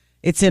over.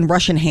 It's in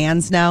Russian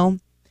hands now,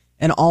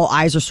 and all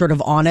eyes are sort of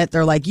on it.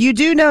 They're like, you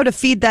do know to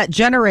feed that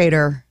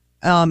generator.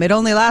 It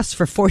only lasts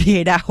for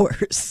 48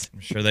 hours. I'm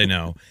sure they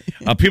know.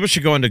 People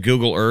should go into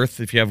Google Earth.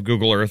 If you have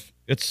Google Earth,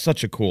 it's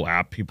such a cool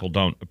app. People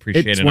don't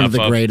appreciate it enough. It's one of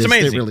the greatest.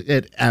 It's amazing.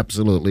 It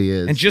absolutely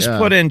is. And just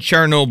put in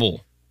Chernobyl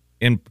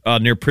in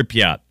near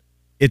Pripyat.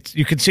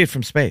 You can see it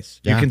from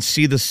space. Yeah. You can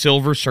see the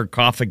silver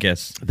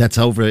sarcophagus that's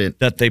over it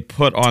that they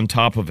put on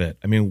top of it.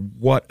 I mean,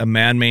 what a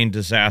man-made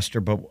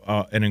disaster, but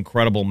an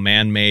incredible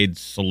man-made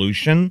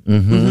solution.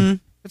 Mm-hmm.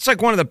 It's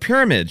like one of the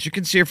pyramids. You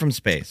can see it from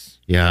space.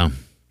 Yeah.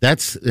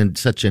 That's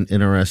such an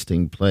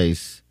interesting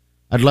place.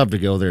 I'd love to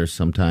go there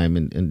sometime,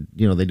 and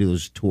they do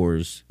those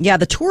tours. Yeah,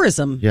 the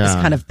tourism is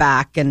kind of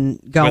back and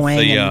going.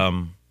 With the, I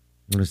want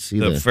to see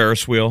the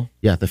Ferris wheel.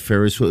 Yeah, the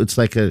Ferris wheel. It's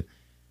like the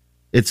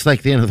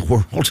end of the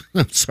world.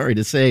 I'm sorry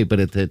to say, but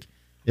it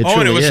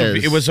truly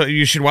is. It was.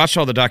 You should watch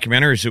all the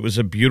documentaries. It was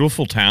a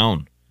beautiful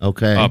town.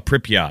 Okay,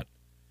 Pripyat,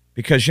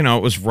 because it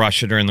was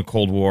Russia during the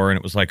Cold War, and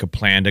it was like a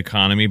planned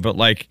economy. But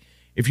like,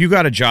 if you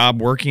got a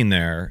job working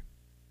there,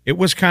 it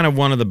was kind of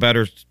one of the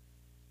better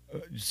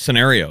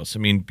scenarios. I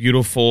mean,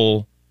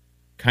 beautiful,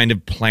 kind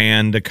of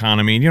planned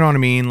economy. You know what I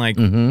mean? Like,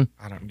 I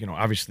don't.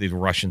 Obviously the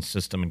Russian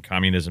system and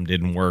communism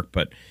didn't work,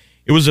 but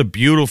it was a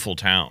beautiful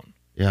town.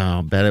 Yeah,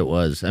 I'll bet it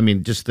was. I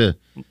mean, just what's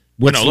it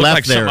looked left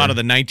like there. something out of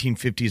the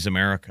 1950s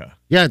America.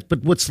 Yeah,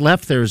 but what's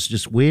left there is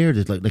just weird.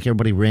 It's like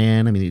everybody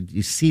ran. I mean,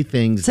 you see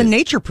things. It's a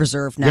nature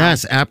preserve now.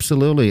 Yes,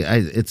 absolutely.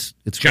 It's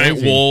giant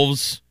crazy.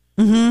 wolves.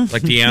 Mm-hmm.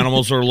 Like the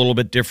animals are a little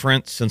bit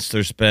different since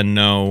there's been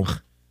no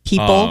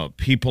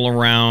people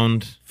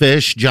around.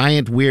 Fish,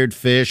 giant weird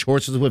fish,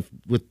 horses with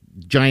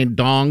giant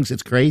dongs.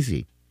 It's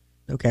crazy.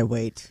 Okay,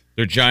 wait.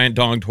 They're giant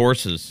donged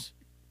horses.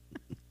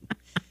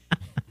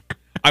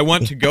 I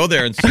want to go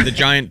there and see the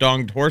giant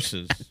donged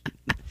horses.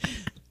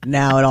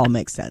 Now it all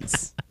makes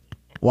sense.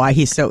 Why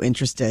he's so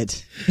interested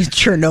in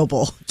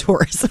Chernobyl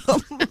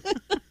tourism.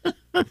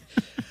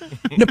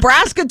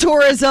 Nebraska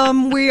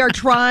tourism, we are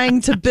trying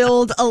to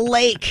build a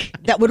lake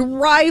that would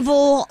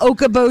rival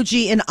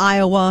Okoboji in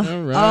Iowa.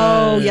 Right.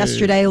 Oh,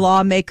 yesterday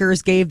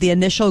lawmakers gave the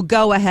initial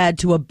go-ahead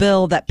to a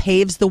bill that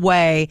paves the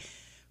way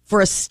for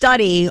a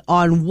study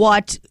on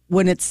what,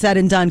 when it's said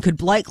and done,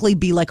 could likely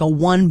be like a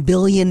 $1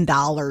 billion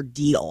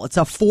deal. It's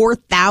a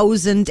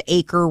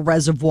 4,000-acre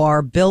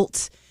reservoir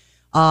built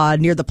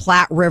near the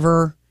Platte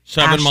River.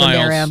 7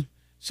 miles. Area.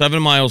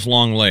 7 miles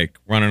long lake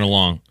running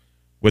along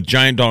with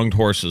giant donged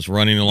horses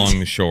running along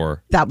the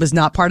shore. That was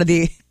not part of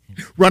the...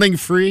 Running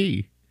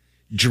free.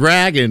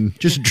 Dragging.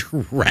 Just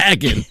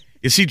dragging.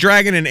 Is he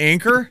dragging an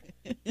anchor?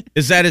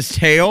 Is that his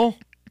tail?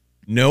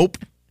 Nope.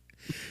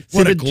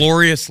 What a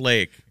glorious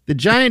lake. The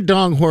giant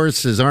dong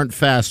horses aren't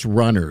fast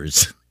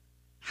runners.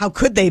 How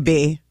could they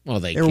be? Well,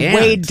 they're can't.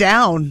 Weighed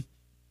down.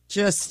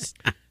 Just...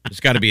 There's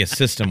got to be a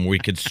system where we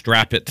could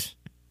strap it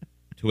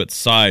to its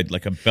side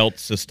like a belt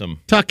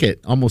system. Tuck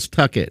it. Almost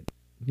tuck it.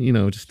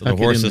 Just tuck the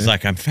horse is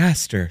like, I'm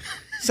faster.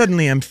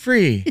 Suddenly I'm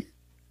free.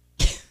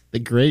 The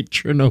great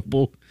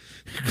Chernobyl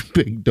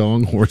big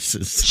dong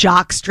horses.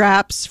 Jock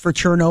straps for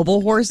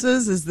Chernobyl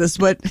horses? Is this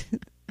what...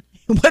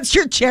 What's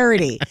your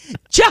charity?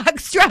 Jock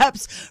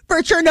straps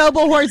for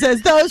Chernobyl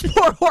horses. Those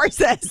poor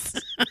horses.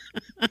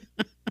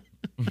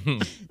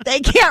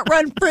 They can't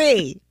run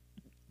free.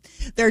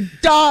 Their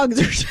dogs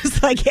are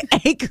just like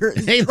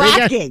anchors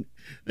tracking.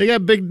 They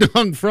got big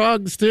dong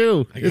frogs,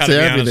 too. It's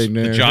everything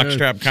there. The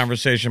jockstrap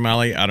conversation,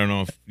 Molly, I don't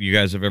know if you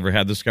guys have ever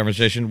had this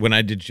conversation. When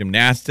I did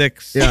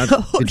gymnastics. Yeah,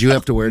 did you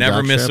have to wear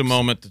Never miss jockstraps? a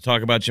moment to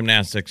talk about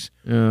gymnastics.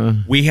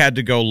 We had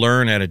to go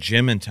learn at a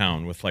gym in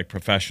town with like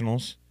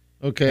professionals.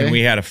 Okay. And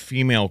we had a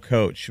female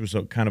coach. She was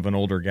kind of an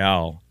older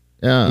gal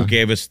who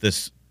gave us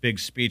this big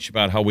speech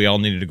about how we all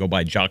needed to go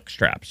buy jock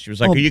straps. She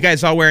was like, are you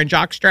guys all wearing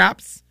jock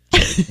straps?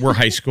 We're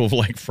high school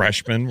like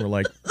freshmen. We're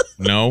like,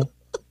 no.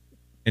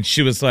 And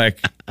she was like,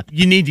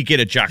 you need to get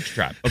a jock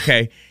strap,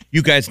 okay?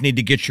 You guys need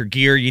to get your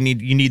gear. You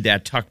need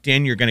that tucked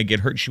in. You're going to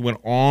get hurt. She went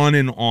on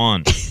and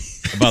on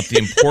about the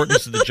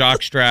importance of the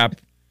jock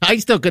strap. I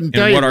still couldn't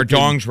tell and you what our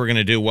dongs were going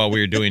to do while we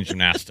were doing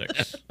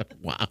gymnastics.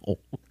 Wow.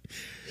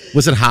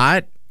 Was it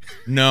hot?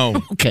 No.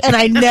 Okay. And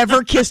I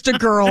never kissed a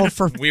girl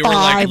for We were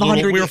like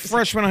 500 we were years.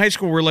 freshmen in high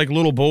school. We were like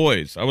little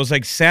boys. I was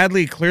like,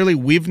 sadly, clearly,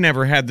 we've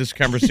never had this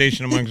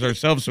conversation amongst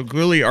ourselves. So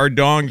clearly, our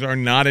dongs are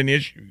not an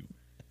issue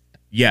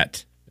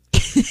yet.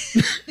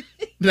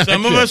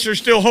 Some of us are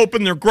still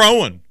hoping they're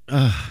growing.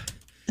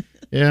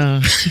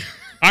 Yeah.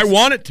 I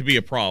want it to be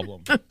a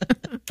problem.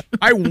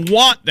 I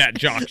want that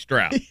jock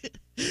strap.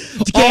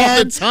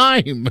 All the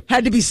time.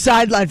 Had to be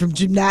sidelined from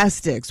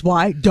gymnastics.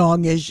 Why?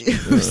 Dong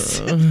issues.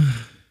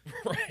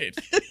 Right.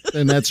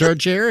 And that's our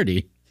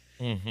charity.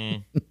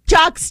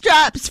 Jock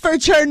straps for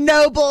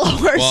Chernobyl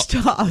horse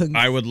dog.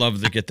 I would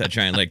love to get that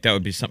giant lake. That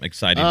would be something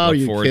exciting to Oh, look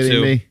you forward kidding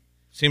to. me?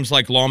 Seems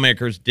like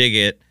lawmakers dig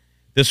it.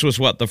 This was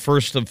the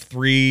first of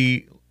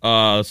 3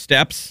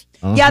 steps?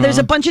 Yeah, there's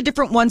a bunch of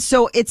different ones.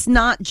 So it's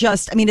not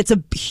just, it's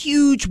a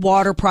huge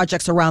water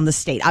projects around the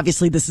state.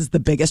 Obviously, this is the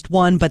biggest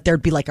one, but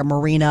there'd be like a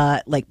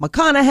marina, Lake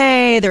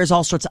McConaughey. There's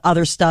all sorts of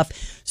other stuff.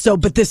 So,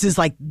 but this is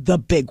like the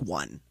big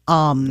one.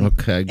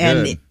 Okay,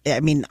 good.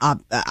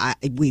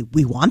 And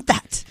we want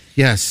that.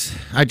 Yes.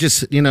 I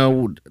just,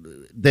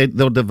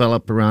 they'll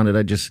develop around it.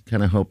 I just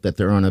kind of hope that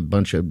there aren't a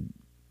bunch of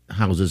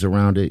houses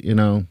around it,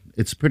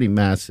 It's pretty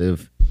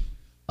massive.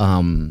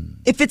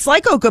 If it's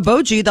like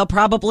Okoboji, they'll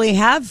probably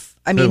have,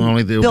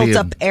 there'll built be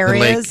up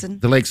areas.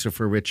 The lakes are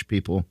for rich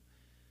people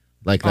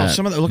like that.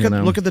 Some of the,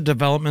 look at the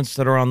developments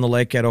that are on the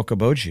lake at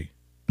Okoboji.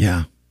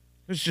 Yeah.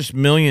 There's just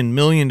 $1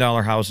 million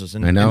houses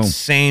and I know.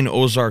 insane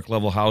Ozark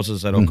level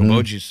houses at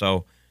Okoboji.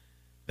 So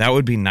that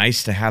would be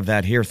nice to have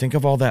that here. Think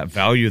of all that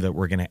value that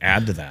we're going to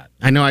add to that.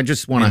 I know. I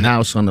just want a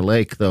house on the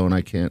lake, though, and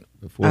I can't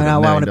afford I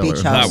know, $1 I want a million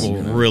beach house. house. That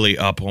will really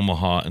up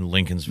Omaha and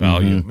Lincoln's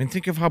value. I mean,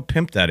 think of how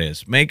pimp that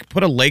is.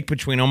 Put a lake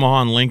between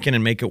Omaha and Lincoln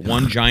and make it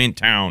one giant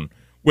town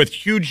with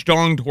huge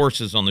donged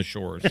horses on the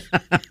shores.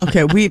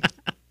 Okay,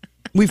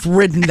 we've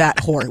ridden that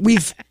horse.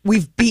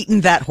 We've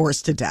beaten that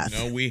horse to death.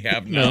 No, we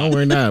have No, not.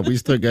 we're not. We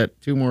still got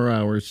 2 more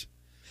hours.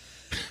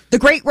 The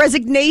Great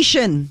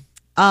Resignation,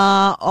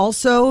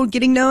 also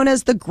getting known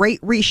as the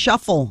Great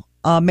Reshuffle.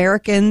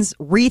 Americans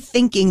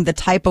rethinking the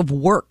type of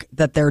work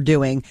that they're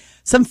doing.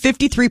 Some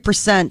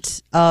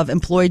 53% of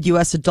employed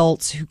U.S.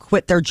 adults who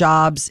quit their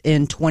jobs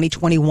in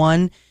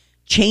 2021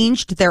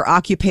 changed their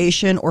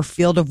occupation or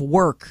field of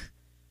work.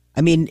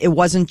 It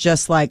wasn't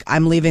just like,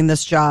 I'm leaving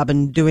this job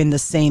and doing the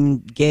same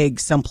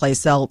gig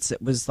someplace else.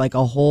 It was like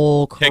a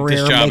whole career Take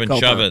this job makeover. and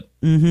shove it.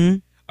 Mm-hmm.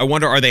 I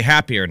wonder, are they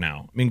happier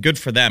now? Good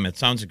for them. It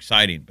sounds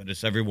exciting, but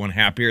is everyone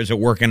happier? Is it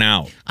working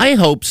out? I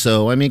hope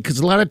so. Because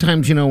a lot of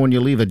times, when you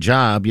leave a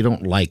job, you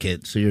don't like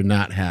it, so you're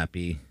not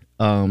happy.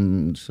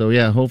 So,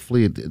 yeah,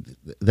 hopefully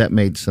that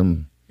made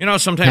some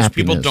sometimes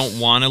people happiness.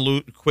 don't want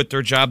to quit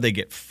their job. They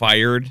get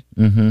fired.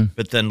 Mm-hmm.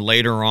 But then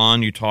later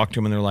on, you talk to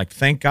them, and they're like,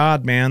 thank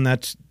God, man,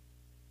 that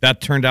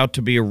turned out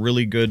to be a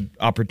really good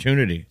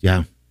opportunity.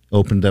 Yeah,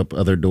 opened up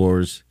other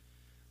doors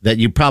that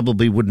you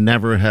probably would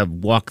never have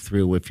walked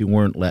through if you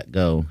weren't let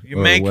go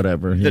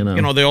whatever.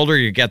 The older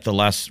you get, the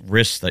less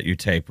risks that you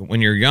take. But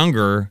when you're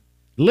younger,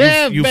 you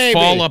baby.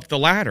 fall up the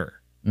ladder.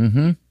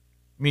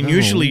 Mm-hmm.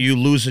 Usually you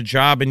lose a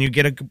job and you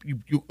get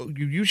you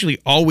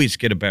usually always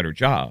get a better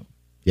job.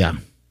 Yeah.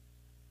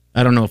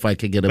 I don't know if I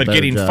could get a but better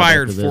getting job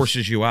fired after this.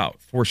 forces you out,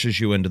 forces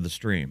you into the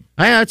stream.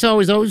 That's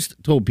always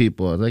told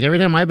people. Like every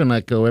time I've been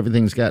let go,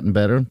 everything's gotten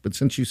better. But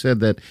since you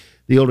said that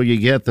the older you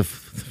get,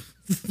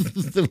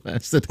 the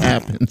less it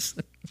happens.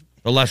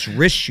 The less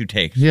risks you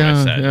take. Is what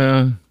I said.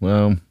 Yeah.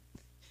 Well,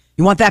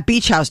 You want that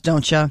beach house,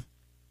 don't you?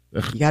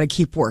 You got to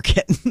keep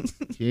working.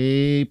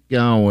 keep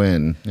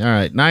going. All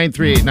right,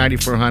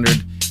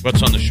 938-9400.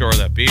 What's on the shore of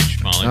that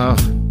beach, Molly? Oh,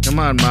 come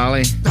on,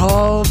 Molly.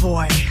 Oh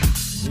boy!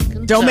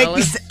 Don't make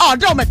me.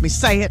 Don't make me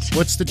say it.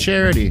 What's the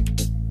charity?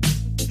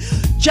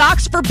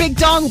 Jocks for Big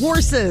Dong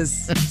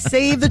Horses.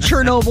 Save the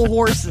Chernobyl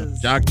horses.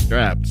 Jock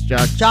straps.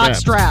 Jock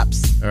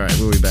straps. All right,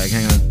 we'll be back.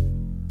 Hang on.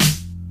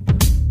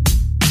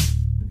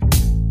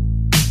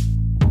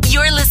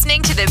 You're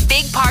listening to the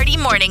Big Party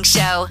Morning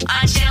Show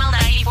on Channel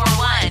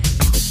 94.1.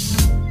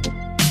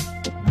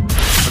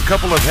 A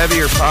couple of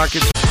heavier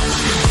pockets.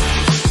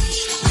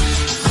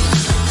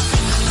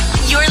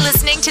 You're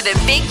listening to the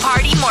Big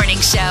Party Morning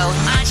Show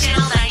on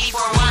Channel 94.1.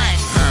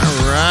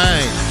 All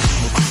right.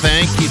 Well,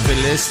 thank you for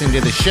listening to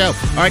the show.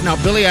 All right, now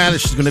Billie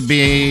Eilish is going to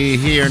be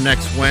here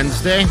next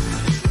Wednesday.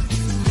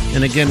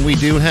 And again, we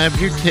do have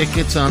your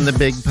tickets on the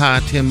Big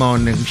Party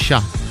Morning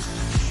Show.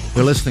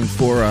 We're listening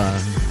for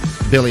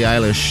Billie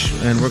Eilish,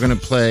 and we're going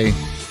to play,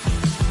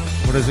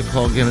 what is it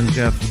called again,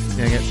 Jeff?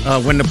 Dang it.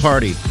 When the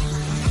Party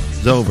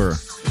is over.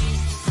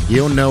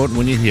 You'll know it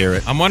when you hear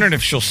it. I'm wondering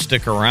if she'll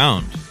stick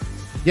around.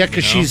 Yeah,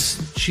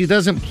 because she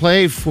doesn't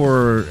play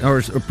for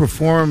or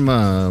perform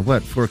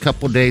for a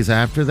couple days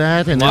after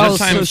that, and A lot of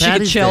then times so she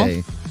could chill?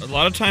 Day. A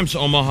lot of times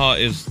Omaha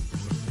is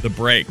a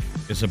break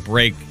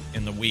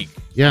in the week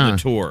Yeah. of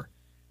the tour.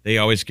 They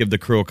always give the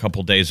crew a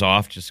couple days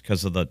off just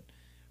because of the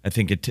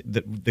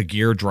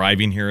gear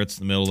driving here. It's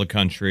the middle of the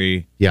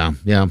country. Yeah.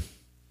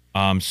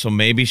 So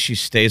maybe she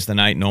stays the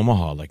night in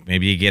Omaha. Like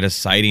maybe you get a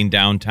sighting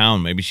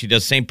downtown. Maybe she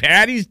does St.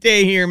 Patty's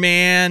Day here,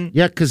 man.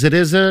 Yeah, because it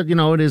is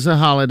a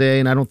holiday,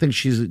 and I don't think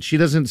she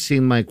doesn't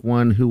seem like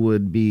one who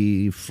would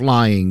be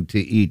flying to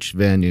each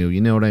venue.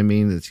 You know what I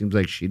mean? It seems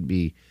like she'd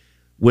be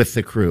with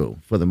the crew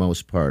for the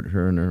most part.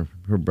 Her and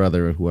her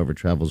brother or whoever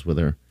travels with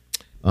her.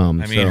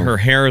 Her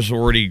hair is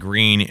already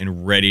green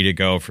and ready to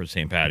go for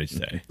St. Patty's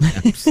Day.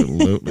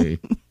 Absolutely.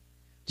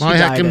 Molly,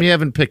 how come you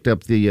haven't picked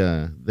up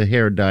the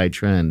hair dye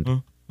trend?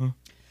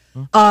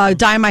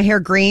 Dye my hair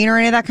green or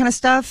any of that kind of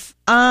stuff.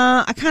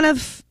 I kind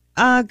of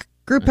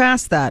grew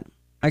past that,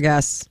 I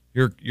guess.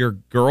 Your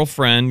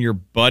girlfriend, your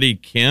buddy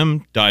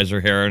Kim, dyes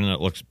her hair and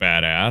it looks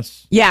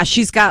badass. Yeah,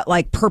 she's got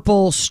like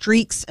purple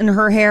streaks in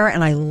her hair,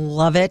 and I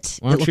love it.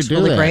 Why don't it looks you do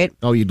really that? great.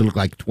 Oh, you look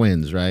like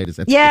twins, right? Is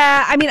that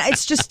Yeah, I mean,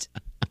 it's just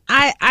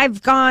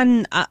I've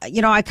gone.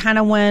 I kind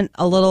of went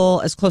a little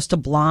as close to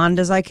blonde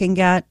as I can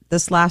get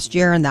this last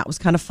year, and that was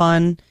kind of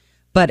fun.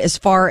 But as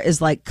far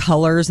as like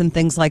colors and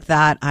things like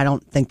that, I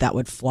don't think that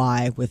would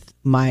fly with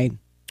my.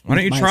 Why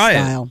don't you try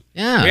style. it?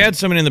 Yeah. We had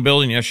someone in the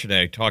building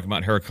yesterday talking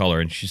about hair color,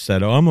 and she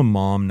said, "Oh, I'm a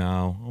mom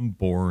now. I'm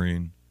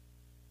boring."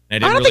 I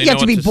don't think you have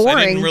to be boring.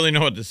 I didn't really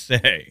know what to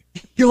say.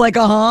 You're like,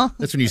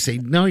 That's when you say,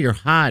 "No, you're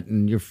hot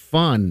and you're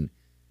fun."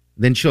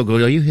 Then she'll go,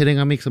 "Are you hitting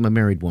on me? 'Cause I'm a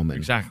married woman."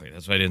 Exactly.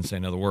 That's why I didn't say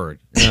another word.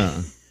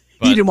 Yeah.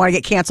 you didn't want to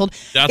get canceled.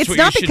 That's it's what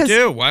not you should because,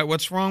 do.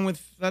 What's wrong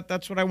with that?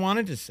 That's what I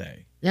wanted to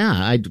say. Yeah,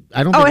 I don't.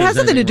 Oh, think it has there's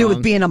nothing to anything do wrong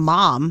with being a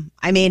mom.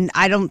 I mean,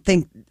 I don't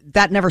think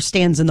that never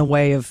stands in the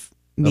way of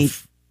me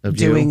of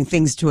doing you.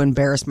 things to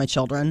embarrass my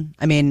children.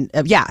 I mean,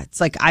 it's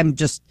like I'm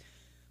just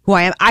who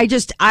I am.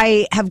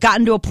 I have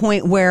gotten to a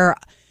point where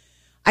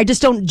I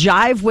just don't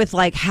jive with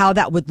like how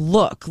that would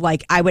look.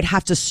 Like I would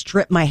have to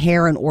strip my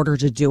hair in order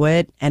to do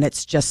it, and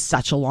it's just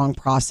such a long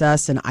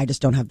process, and I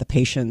just don't have the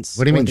patience.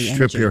 What do you or mean the strip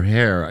energy. your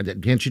hair?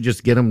 Can't you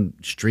just get them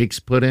streaks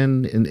put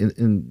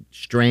in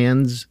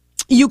strands?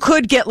 You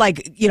could get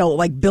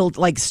build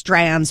like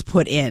strands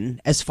put in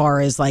as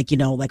far as like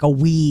a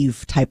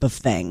weave type of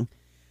thing.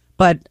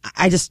 But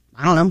I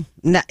don't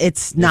know.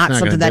 It's not not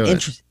something gonna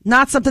that do it.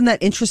 not something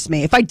that interests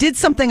me. If I did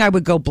something, I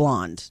would go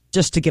blonde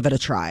just to give it a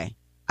try.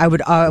 I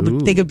would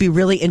think it'd be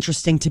really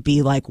interesting to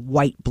be like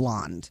white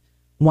blonde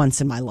once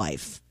in my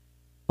life,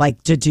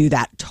 like to do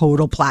that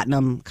total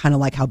platinum, kind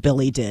of like how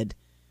Billy did.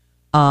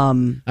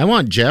 I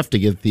want Jeff to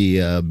get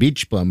the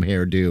beach bum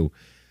hairdo,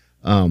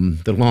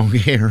 the long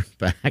hair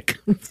back,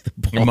 the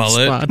bald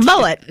mullet. spots.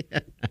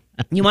 Mullet.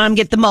 You want him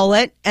to get the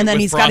mullet, and then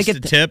With he's got to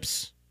frosted get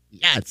tips.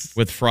 Yes.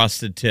 With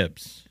frosted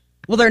tips.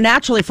 Well, they're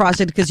naturally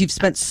frosted because you've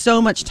spent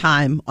so much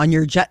time on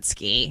your jet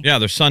ski. Yeah,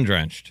 they're sun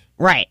drenched.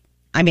 Right.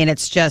 I mean,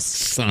 it's just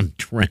Sun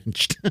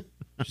drenched.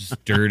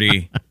 Just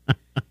dirty.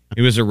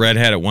 He was a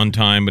redhead at one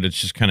time, but it's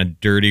just kind of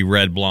dirty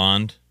red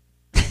blonde.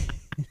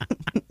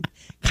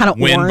 kind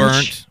of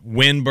orange.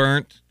 Wind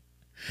burnt.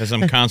 Because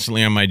I'm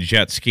constantly on my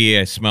jet ski.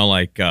 I smell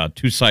like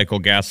 2-cycle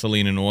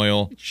gasoline and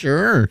oil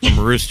Sure. from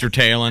rooster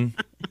tailing.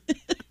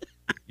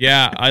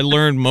 Yeah, I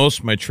learned most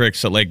of my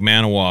tricks at Lake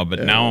Manawa,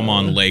 but now I'm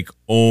on Lake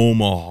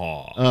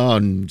Omaha. Oh,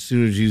 and as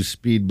soon as you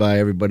speed by,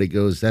 everybody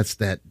goes, that's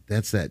that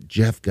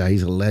Jeff guy.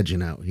 He's a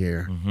legend out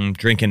here.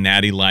 Drinking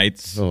natty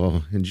lights.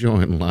 Oh,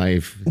 enjoying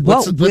life.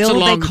 What the will they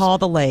longest- call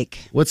the lake?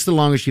 What's the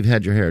longest you've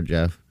had your hair,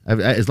 Jeff?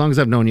 As long as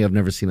I've known you, I've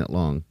never seen it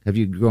long. Have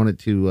you grown it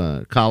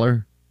to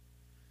collar?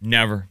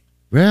 Never.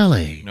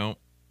 Really? No.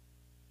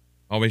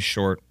 Always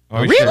short.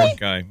 Always Really? short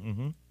guy.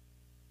 Mm-hmm.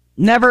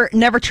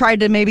 Never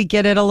tried to maybe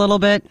get it a little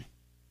bit.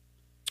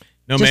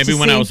 No, Just maybe to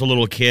when I see. was a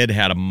little kid,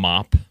 had a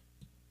mop.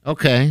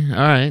 Okay, all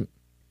right.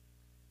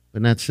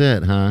 But that's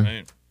it, huh?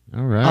 Right.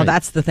 All right. Oh,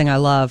 that's the thing I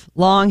love.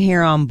 Long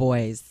hair on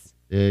boys.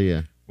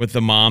 Yeah. With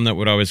the mom that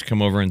would always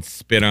come over and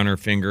spit on her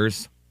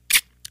fingers.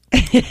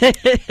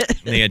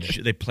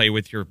 They play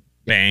with your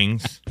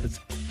bangs. It's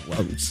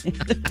gross.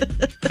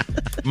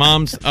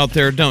 Moms out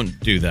there, don't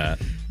do that.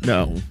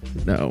 No,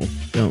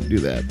 don't do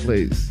that,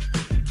 please.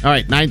 All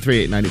right,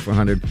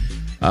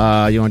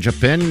 938-9400. You want to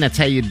jump in? That's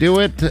how you do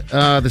it.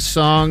 The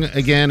song,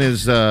 again,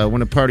 is When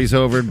the Party's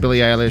Over, Billie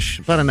Eilish.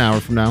 About an hour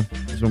from now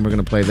is when we're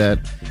going to play that.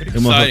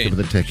 And we'll hook you Exciting.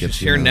 with the tickets.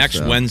 She's here next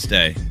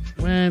Wednesday.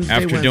 Wednesday.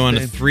 After doing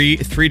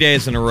three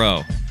days in a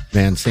row.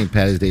 Man, St.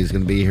 Patty's Day is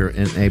going to be here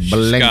in a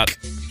blink.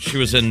 She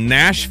was in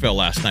Nashville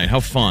last night. How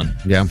fun.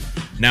 Yeah.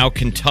 Now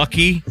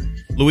Kentucky,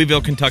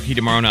 Louisville, Kentucky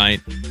tomorrow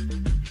night.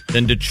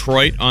 Then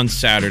Detroit on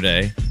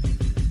Saturday.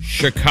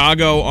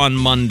 Chicago on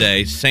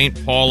Monday.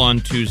 St. Paul on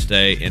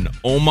Tuesday. And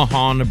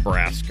Omaha,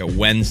 Nebraska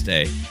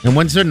Wednesday. And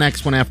when's their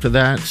next one after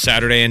that?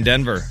 Saturday in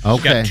Denver. She's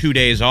Okay. got 2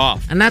 days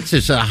off. And that's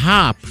just a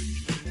hop.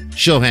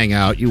 She'll hang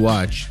out. You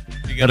watch.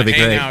 You're That'll going be to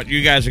hang great. out.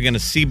 You guys are going to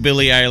see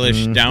Billie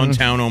Eilish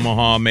downtown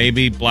Omaha,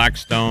 maybe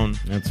Blackstone.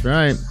 That's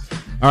right.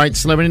 All right,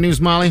 celebrity news,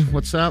 Molly.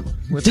 What's up?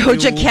 What's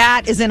Doja new?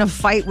 Cat is in a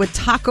fight with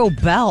Taco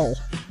Bell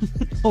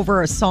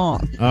over a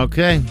song.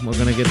 Okay, we're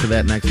going to get to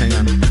that next. Hang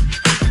on.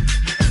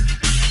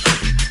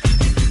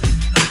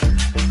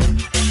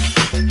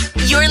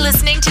 You're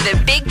listening to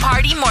the Big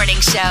Party Morning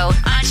Show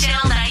on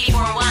Channel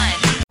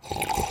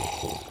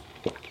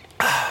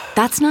 94.1.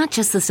 That's not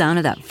just the sound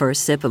of that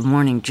first sip of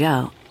Morning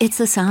Joe. It's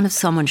the sound of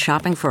someone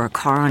shopping for a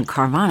car on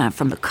Carvana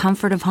from the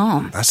comfort of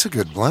home. That's a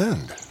good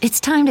blend. It's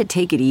time to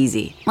take it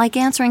easy, like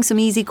answering some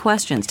easy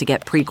questions to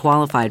get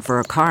pre-qualified for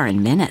a car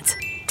in minutes.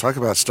 Talk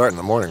about starting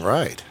the morning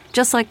right.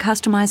 Just like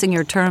customizing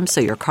your terms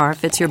so your car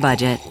fits your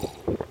budget.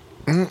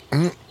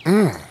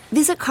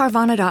 Visit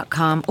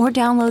Carvana.com or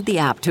download the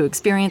app to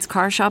experience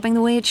car shopping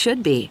the way it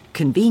should be.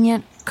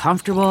 Convenient,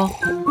 comfortable.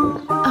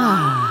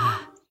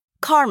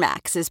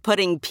 CarMax is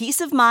putting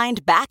peace of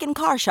mind back in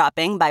car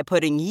shopping by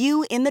putting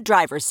you in the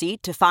driver's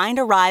seat to find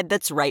a ride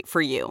that's right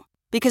for you.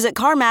 Because at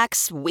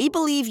CarMax, we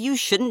believe you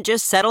shouldn't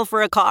just settle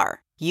for a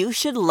car. You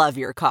should love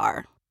your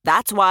car.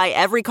 That's why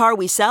every car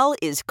we sell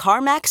is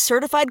CarMax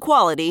certified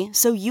quality,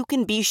 so you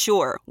can be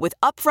sure with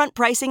upfront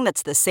pricing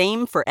that's the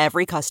same for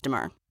every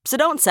customer. So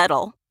don't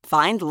settle.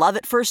 Find love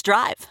at first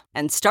drive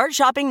and start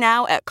shopping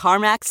now at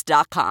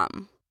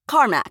CarMax.com.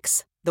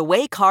 CarMax, the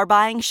way car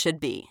buying should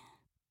be.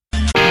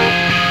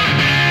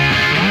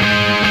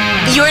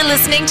 You're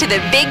listening to the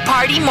Big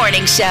Party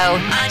Morning Show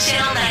on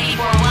Channel 94.1.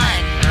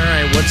 All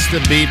right, what's the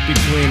beat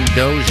between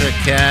Doja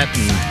Cat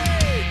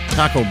and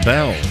Taco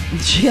Bell?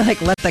 She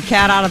let the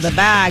cat out of the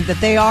bag that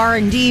they are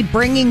indeed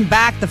bringing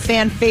back the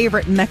fan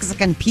favorite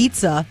Mexican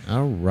pizza.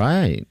 All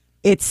right.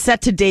 It's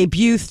set to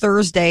debut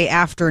Thursday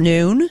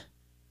afternoon.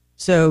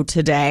 So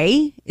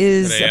today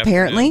is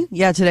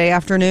today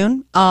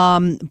afternoon.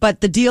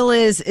 But the deal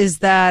is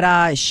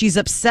that she's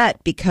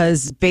upset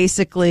because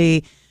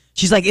basically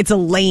she's like, it's a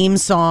lame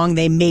song.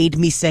 They made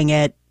me sing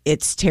it.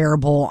 It's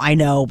terrible. I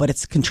know, but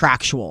it's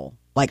contractual.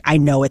 I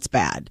know it's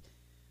bad.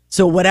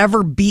 So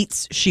whatever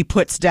beats she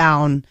puts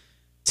down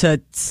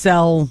to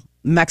sell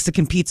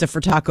Mexican pizza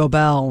for Taco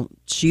Bell,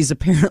 she's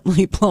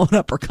apparently blowing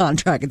up her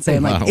contract and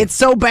saying, it's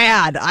so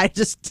bad.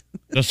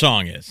 The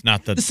song is,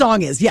 not the... The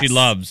song is, yes. She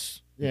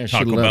loves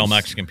Taco Bell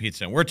Mexican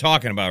pizza. And we're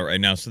talking about it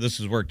right now, so this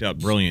has worked out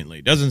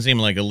brilliantly. Doesn't seem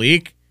like a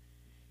leak.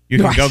 You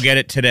can go get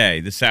it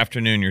today, this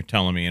afternoon, you're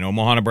telling me. In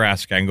Omaha,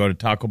 Nebraska, I can go to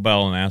Taco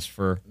Bell and ask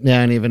for... Yeah,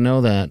 I didn't even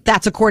know that.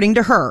 That's according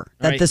to her,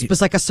 that this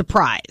was like a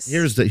surprise.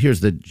 Here's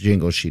the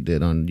jingle she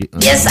did on...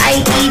 Yes, I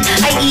eat.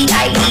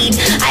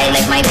 I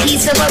like my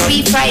pizza with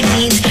refried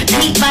beans.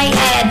 Beat my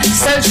ad,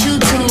 search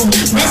YouTube.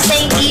 This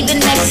ain't even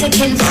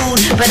Mexican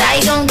food. But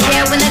I don't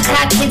care when the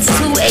clock hits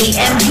 2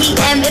 a.m.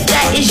 p.m. if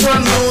that is your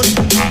mood.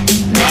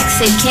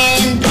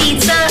 Mexican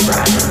pizza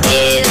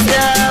is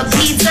the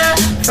pizza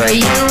for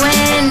you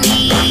and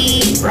me.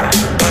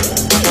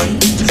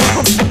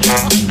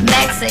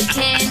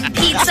 Mexican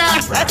pizza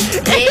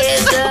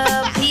is the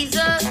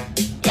pizza.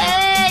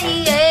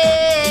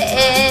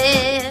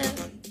 Yeah.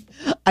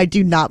 I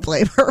do not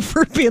blame her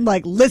for being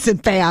like, listen,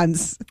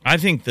 fans. I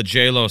think the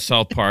J-Lo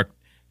South Park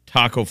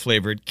taco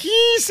flavored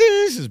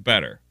Kisses is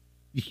better.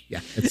 Yeah,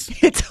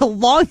 it's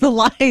along the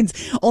lines,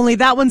 only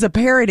that one's a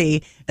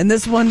parody, and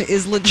this one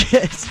is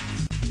legit.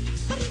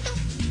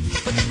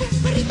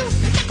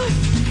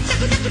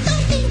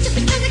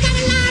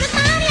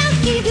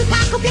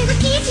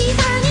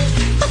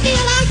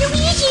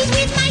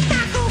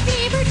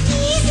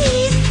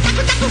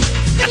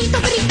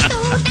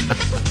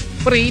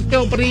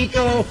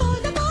 Burrito.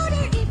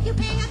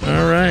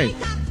 All right.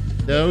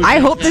 I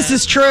hope this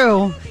is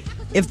true.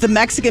 If the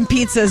Mexican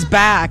pizza is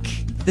back,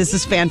 this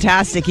is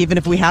fantastic, even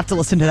if we have to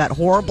listen to that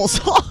horrible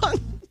song.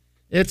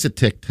 It's a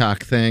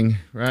TikTok thing,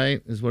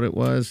 right? Is what it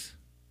was.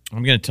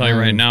 I'm going to tell you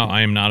right now,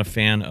 I am not a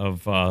fan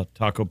of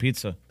taco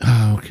pizza.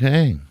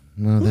 Okay.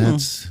 Well,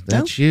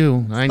 that's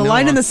you. I know. The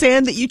line in the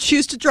sand that you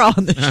choose to draw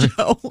on the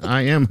show.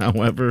 I am,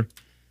 however.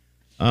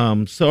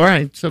 So, all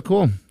right. So,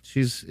 cool.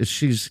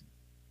 She's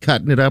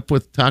cutting it up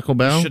with Taco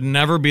Bell. There should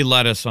never be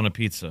lettuce on a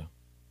pizza.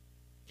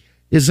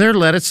 Is there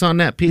lettuce on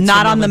that pizza?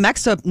 Not on the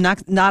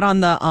not on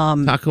the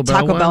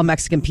Taco Bell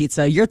Mexican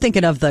pizza. You're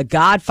thinking of the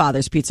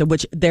Godfather's pizza,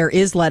 which there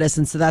is lettuce,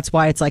 and so that's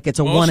why it's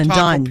a one and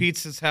done. Most taco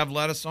pizzas have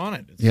lettuce on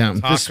it.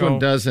 This one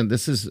doesn't.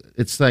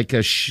 It's like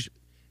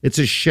it's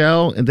a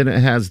shell, and then it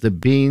has the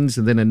beans,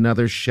 and then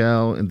another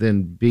shell, and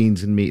then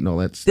beans and meat and all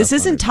that stuff. This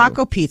isn't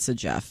taco pizza,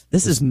 Jeff.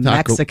 This is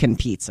Mexican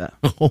pizza.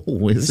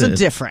 Oh, is it? There's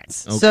a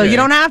difference. Okay. So you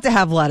don't have to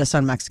have lettuce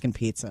on Mexican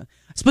pizza.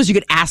 I suppose you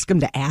could ask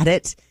them to add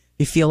it.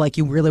 You feel like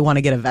you really want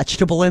to get a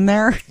vegetable in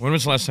there. When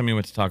was the last time you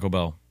went to Taco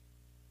Bell?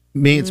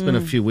 Me, it's been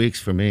a few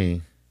weeks for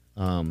me.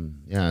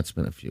 It's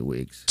been a few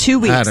weeks. 2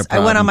 weeks. I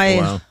went on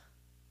my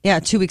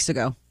 2 weeks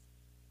ago.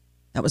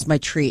 That was my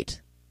treat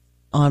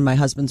on my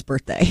husband's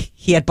birthday.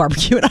 He had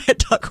barbecue and I had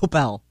Taco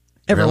Bell.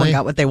 Everyone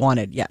got what they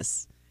wanted.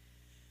 Yes,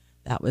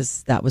 that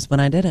was when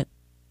I did it.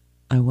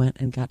 I went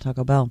and got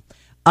Taco Bell.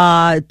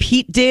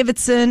 Pete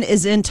Davidson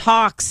is in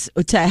talks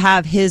to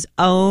have his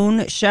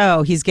own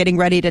show. He's getting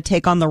ready to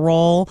take on the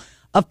role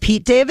of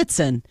Pete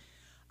Davidson.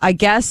 I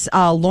guess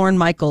Lorne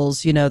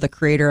Michaels, the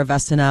creator of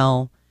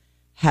SNL,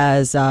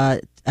 has,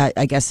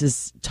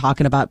 is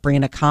talking about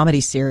bringing a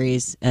comedy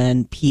series,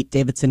 and Pete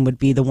Davidson would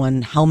be the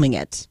one helming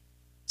it.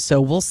 So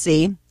we'll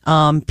see.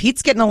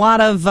 Pete's getting a lot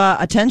of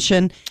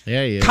attention.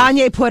 Yeah, he is.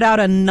 Kanye put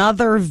out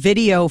another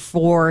video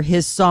for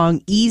his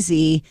song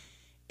Easy,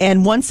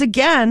 and once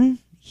again,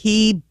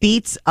 He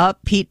beats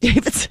up Pete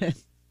Davidson.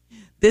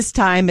 This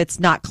time it's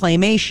not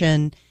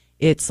claymation,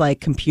 it's like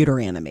computer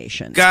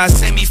animation. God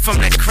sent me from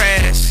that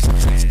crash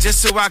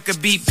just so I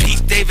could beat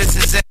Pete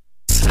Davidson's ass.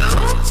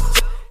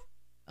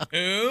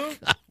 Who?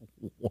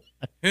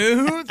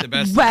 Who? The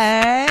best.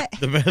 What?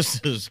 The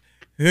best is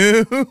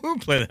who?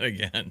 Play that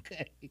again.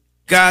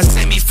 God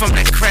sent me from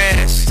that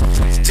crash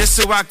just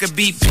so I could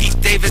beat Pete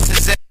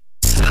Davidson's ass.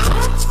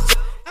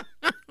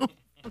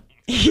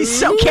 He's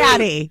so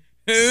catty.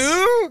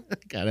 Who?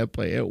 Gotta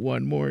play it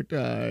one more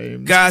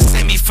time. God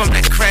sent me from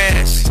that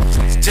crash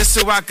just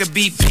so I could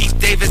beat Pete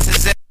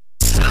Davidson's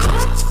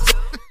ass.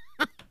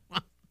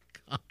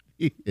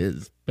 He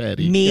is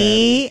petty.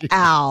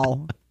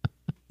 Meow.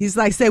 He's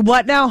like, say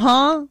what now,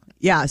 huh?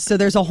 Yeah, so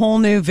there's a whole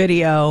new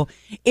video.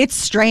 It's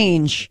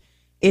strange.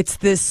 It's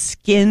this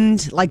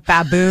skinned, like,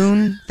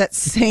 baboon that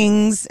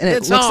sings, and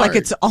it looks like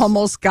it's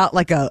almost got,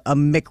 like, a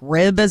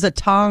McRib as a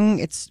tongue.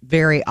 It's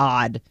very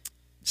odd.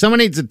 Someone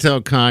needs to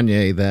tell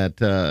Kanye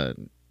that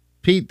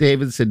Pete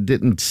Davidson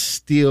didn't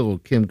steal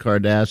Kim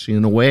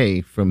Kardashian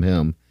away from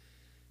him.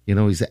 You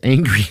know, he's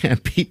angry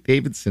at Pete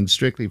Davidson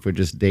strictly for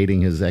just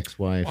dating his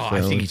ex-wife. Oh, so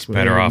I think he's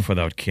better off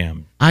without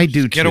Kim. I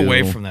do, Get too.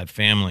 away from that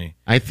family.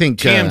 I think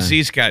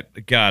TMZ's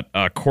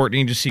got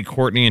Courtney. Just see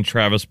Courtney and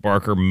Travis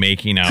Barker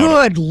making out.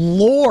 Good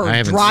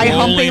Lord. Dry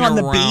humping on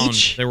the around.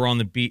 beach. They were on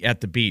the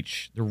at the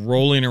beach. They're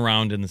rolling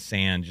around in the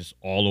sand, just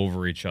all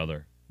over each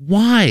other.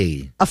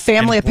 Why? A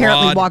family In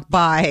apparently broad walked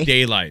by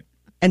daylight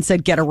and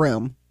said, get a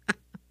room.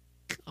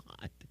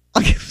 God.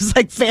 Like, it was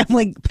like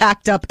family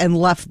packed up and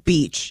left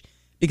beach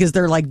because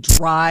they're like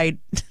dried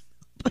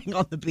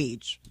on the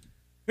beach.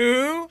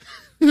 Who?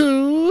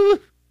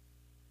 If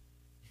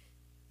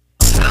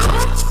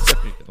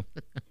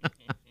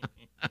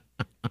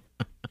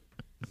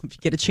you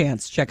get a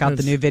chance, check out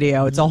the new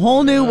video. It's a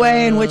whole new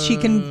way in which he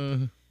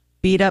can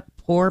beat up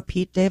poor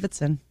Pete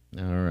Davidson.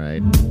 All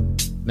right.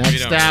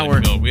 Next we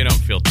hour. We don't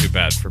feel too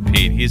bad for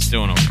Pete. He's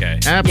doing okay.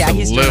 Absolutely. Yeah,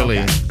 he's doing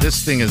okay.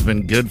 This thing has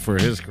been good for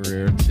his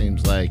career, it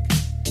seems like.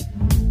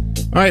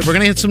 All right, we're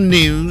going to hit some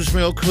news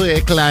real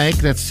quick.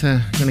 That's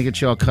going to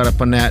get you all caught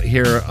up on that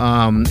here.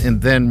 And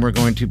then we're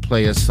going to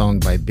play a song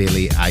by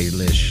Billie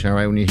Eilish. All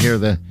right, when you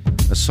hear a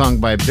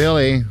song by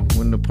Billie,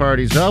 when the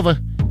party's over,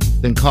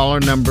 then caller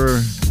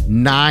number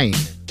 9.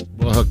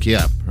 We'll hook you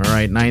up. All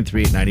right,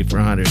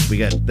 938-9400. We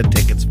got the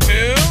tickets for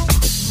you.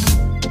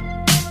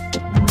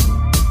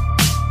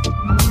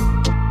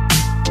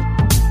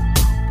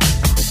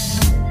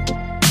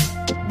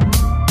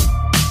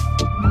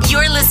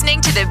 You're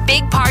listening to the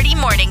Big Party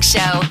Morning Show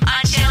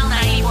on Channel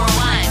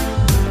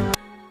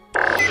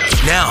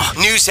 94.1. Now,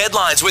 news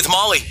headlines with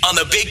Molly on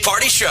the Big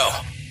Party Show.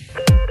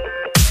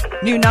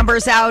 New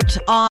numbers out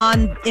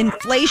on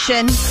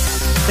inflation.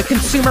 The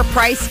consumer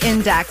price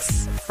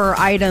index for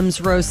items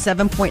rose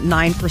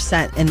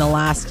 7.9% in the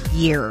last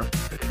year.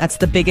 That's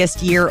the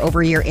biggest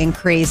year-over-year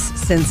increase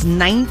since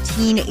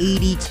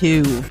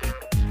 1982.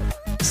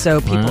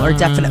 So people are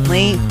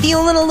definitely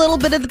feeling a little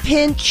bit of the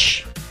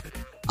pinch.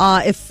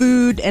 If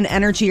food and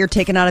energy are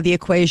taken out of the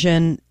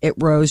equation, it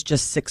rose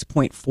just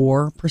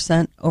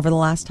 6.4% over the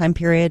last time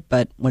period.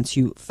 But once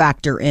you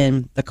factor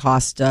in the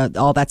cost,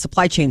 all that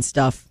supply chain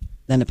stuff,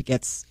 then it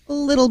gets a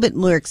little bit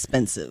more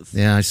expensive.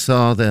 Yeah, I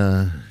saw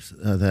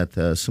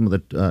that some of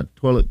the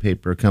toilet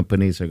paper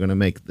companies are going to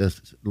make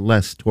this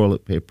less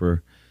toilet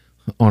paper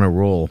on a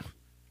roll.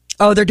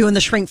 Oh, they're doing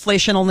the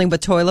shrinkflation only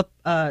with toilet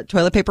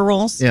paper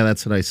rolls? Yeah,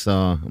 that's what I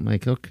saw. I'm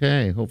like,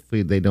 okay,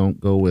 hopefully they don't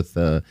go with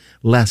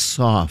less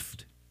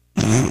soft.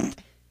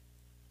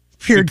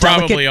 Pure you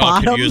probably all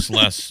bottom. could use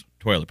less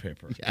toilet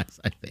paper. Yes,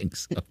 I think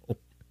so.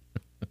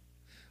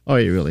 All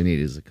you really need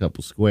is a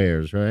couple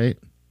squares, right?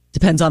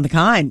 Depends on the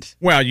kind.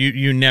 Well,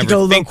 you never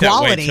go think low that way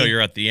quality. until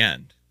you're at the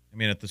end. I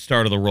mean, at the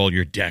start of the roll,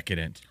 you're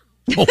decadent.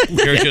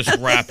 You're just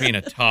wrapping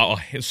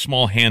a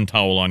small hand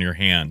towel on your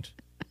hand,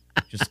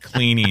 just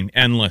cleaning,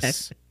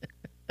 endless.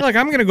 You're like,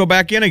 I'm going to go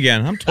back in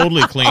again. I'm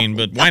totally clean,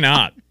 but why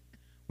not?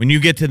 When you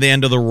get to the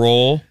end of the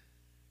roll,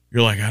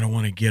 you're like, I don't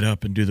want to get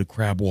up and do the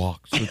crab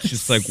walk. So it's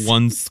just like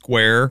one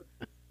square.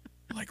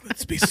 Like,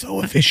 let's be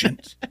so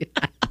efficient.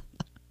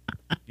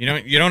 You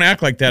don't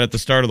act like that at the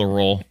start of the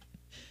roll.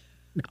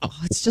 No,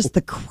 it's just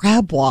the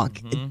crab walk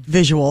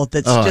visual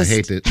that's just...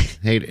 I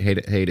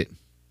hate it.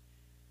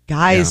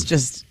 Guys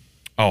just...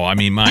 Oh, I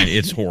mean,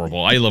 it's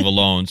horrible. I live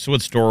alone, so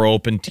it's door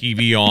open,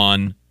 TV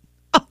on,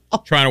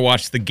 trying to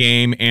watch the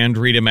game and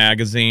read a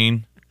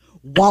magazine.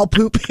 While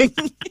pooping.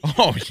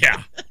 Oh,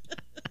 yeah.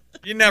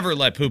 You never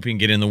let pooping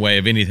get in the way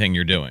of anything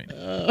you're doing.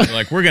 You're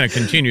like, we're going to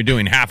continue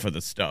doing half of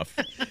the stuff.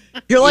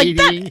 You're like,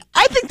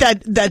 I think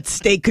that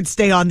steak could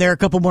stay on there a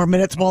couple more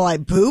minutes while I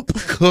poop.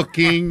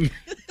 Cooking.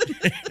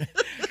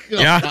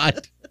 Yeah.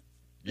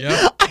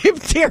 Yeah. I'm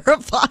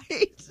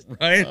terrified.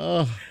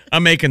 Right?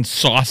 I'm making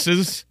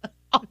sauces.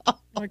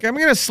 Like, I'm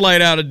going to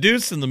slide out a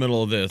deuce in the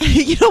middle of this.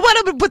 You know what?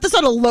 I'm going to put this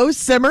on a low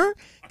simmer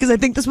because I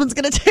think this one's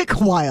going to take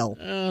a while.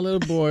 Let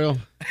it boil.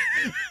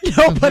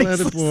 Nobody's Let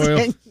it boil.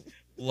 listening.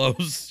 Low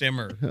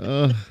simmer.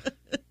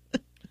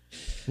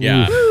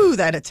 Yeah. Ooh,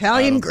 that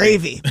Italian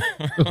gravy.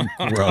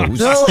 Gross.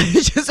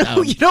 Delicious.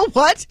 Oh, you know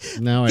what?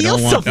 No, I Feel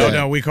don't want something. that.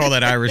 No, we call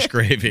that Irish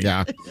gravy.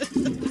 Yeah.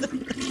 All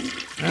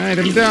right,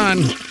 I'm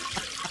done.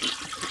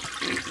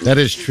 That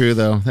is true,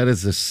 though. That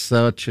is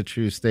such a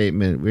true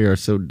statement. We are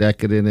so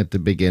decadent at the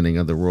beginning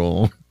of the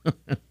roll.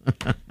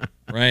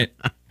 Right?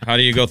 How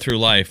do you go through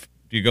life?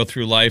 Do you go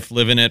through life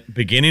living at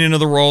beginning of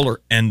the roll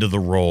or end of the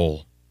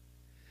roll?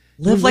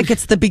 Live like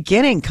it's the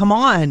beginning. Come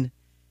on.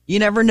 You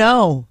never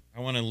know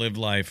I want to live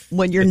life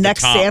when your at the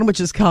next top.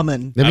 sandwich is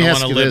coming. Let I me don't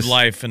ask want you to live this.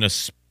 life in a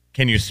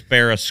can you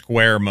spare a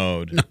square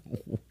mode.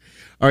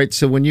 All right,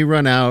 so when you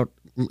run out,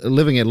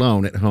 living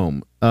alone at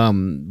home,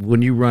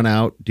 when you run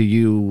out, do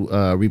you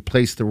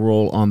replace the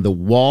roll on the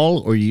wall,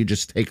 or you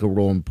just take a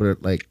roll and put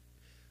it like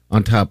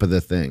on top of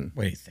the thing?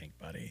 What do you think,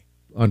 buddy?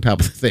 On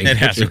top of the thing. It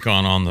hasn't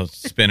gone on the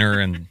spinner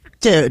in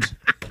Dude,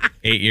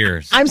 8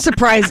 years. I'm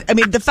surprised. I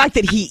mean, the fact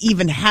that he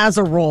even has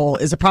a roll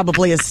is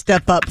probably a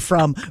step up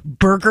from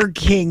Burger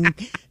King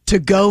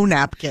to-go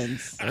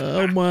napkins.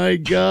 Oh, my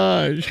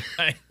gosh.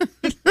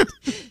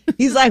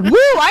 He's like, woo,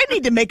 I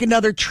need to make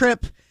another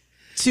trip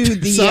to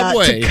the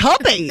Subway. to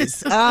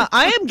Cubby's.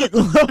 I am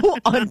getting low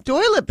on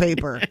toilet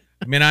paper.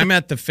 I mean, I'm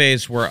at the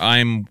phase where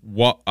I'm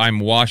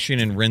washing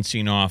and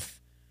rinsing off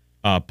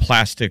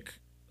plastic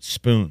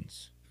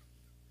spoons.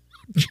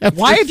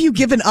 Why have you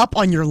given up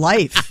on your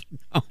life?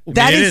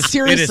 That is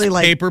seriously it is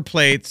like paper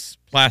plates,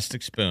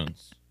 plastic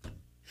spoons.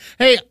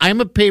 Hey, I'm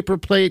a paper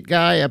plate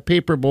guy, a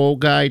paper bowl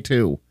guy,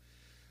 too.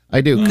 I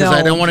do, because No,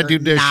 I don't want to do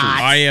you're dishes.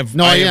 not. I have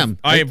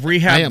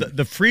rehabbed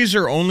the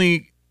freezer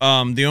only.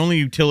 The only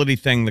utility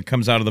thing that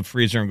comes out of the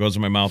freezer and goes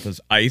in my mouth is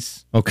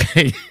ice.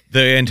 Okay.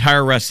 The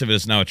entire rest of it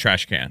is now a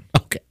trash can.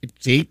 Okay.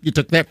 See, you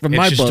took that from It's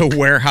my just book. a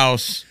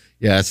warehouse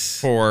Yes.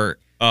 for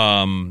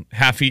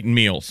half-eaten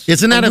meals.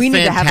 Isn't that we a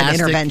need to have an fantastic-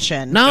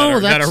 intervention. No,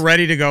 that that's are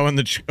ready to go on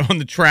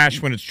the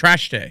trash when it's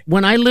trash day.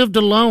 when I lived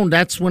alone.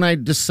 That's when I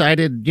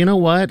decided, you know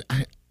what?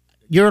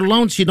 You're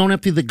alone, so you don't have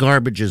to do the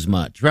garbage as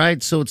much,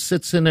 right? So it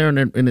sits in there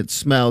and it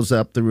smells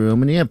up the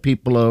room, and you have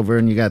people over,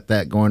 and you got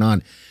that going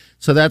on.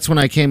 So that's when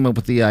I came up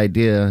with the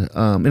idea,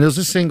 and it was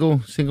a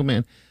single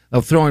man,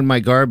 of throwing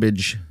my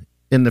garbage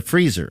in the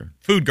freezer.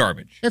 Food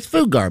garbage. It's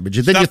food garbage.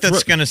 And then Stuff you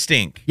that's going to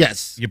stink.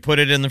 Yes. You put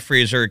it in the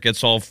freezer, it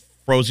gets all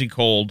frozy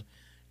cold,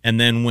 and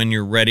then when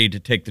you're ready to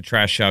take the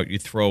trash out, you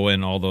throw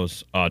in all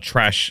those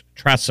trash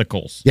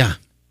tricycles. Yeah.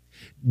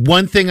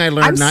 One thing I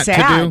learned I'm not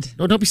sad. to do.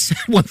 No, don't be sad.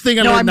 One thing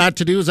I No, learned I'm not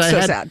to do is so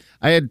sad.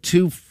 I had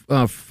two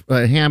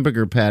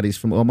hamburger patties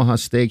from Omaha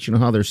Steaks. You know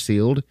how they're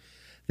sealed?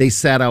 They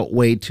sat out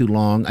way too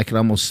long. I could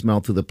almost smell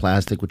through the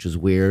plastic, which is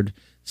weird.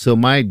 So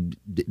my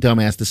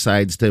dumbass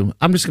decides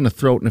I'm just going to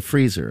throw it in the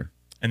freezer.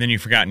 And then you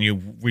forgot and you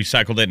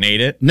recycled it and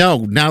ate it?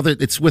 No, now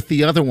that it's with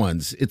the other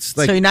ones, it's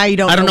like So now you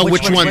don't I don't know know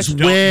which which one's one's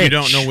which. which. You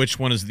don't know which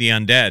one is the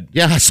undead.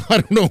 Yeah, so I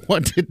don't know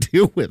what to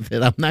do with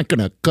it. I'm not going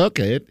to cook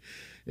it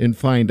and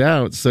find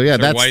out. So yeah,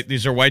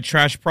 These are white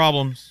trash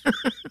problems.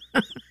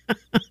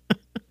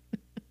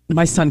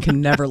 My son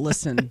can never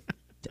listen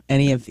to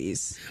any of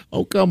these.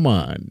 Oh, come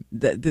on.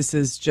 This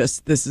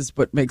is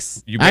what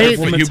makes You a better,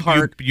 woman's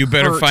heart you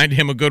better hurt. find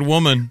him a good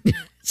woman.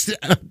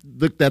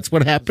 Look, that's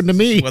what happened to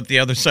me. What the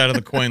other side of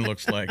the coin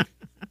looks like.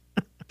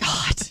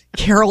 God,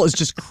 Carol is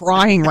just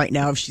crying right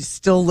now if she's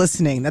still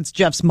listening. That's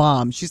Jeff's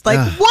mom. She's like,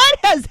 what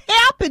has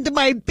happened to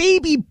my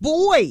baby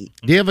boy?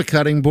 Do you have a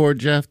cutting board,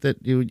 Jeff,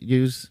 that you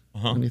use?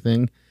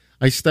 Anything?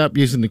 I stopped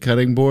using the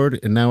cutting board,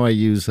 and now I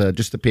use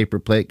just a paper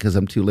plate because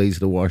I'm too lazy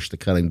to wash the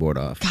cutting board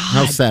off.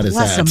 How sad is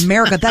Bless that?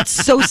 America. That's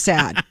so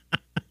sad.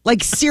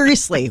 Like,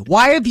 seriously,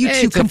 why have you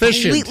Hey, two it's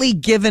efficient. completely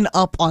given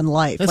up on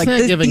life? That's like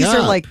not giving these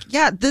are up. like,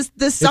 this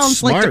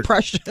sounds like smart.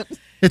 depression.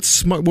 It's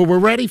smart. Well, we're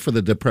ready for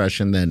the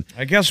depression then.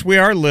 I guess we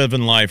are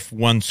living life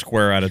one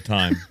square at a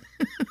time.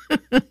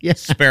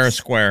 Yes. Spare a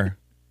square.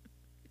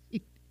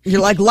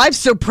 You're like, life's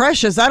so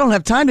precious. I don't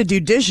have time to do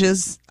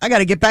dishes. I got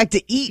to get back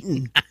to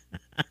eating.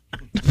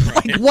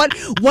 Like,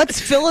 what's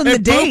filling the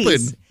And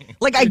days? pooping.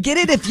 Like, I get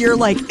it if you're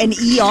like an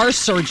ER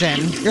surgeon.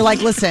 You're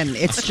like, listen,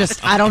 it's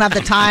just I don't have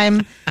the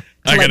time.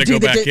 I like, gotta do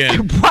go the back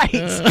in.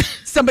 Right.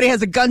 Somebody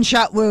has a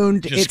gunshot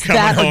wound. Just it's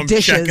coming that or home,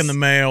 dishes. checking the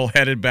mail,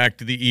 headed back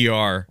to the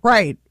ER.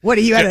 Right. What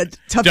are you at a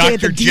tough day at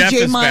the Dr. Jeff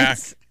DJ is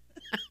Mines?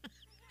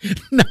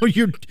 No,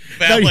 you're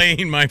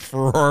Valeting my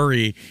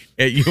Ferrari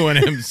at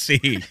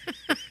UNMC.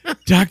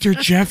 Dr.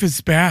 Jeff is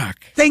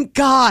back. Thank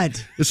God.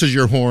 This is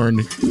your horn.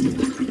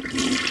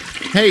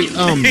 Hey,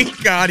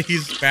 Thank God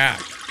he's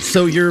back.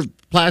 so your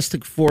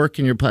plastic fork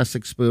and your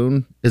plastic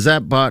spoon, is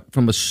that bought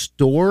from a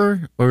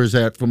store or is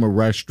that from a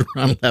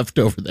restaurant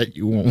leftover that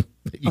you won't?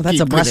 That you Oh, that's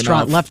keep a bringing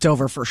restaurant off?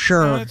 leftover for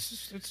sure.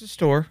 It's a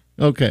store.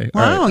 Okay.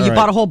 Wow, you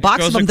bought a whole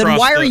box of them. Then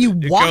why are you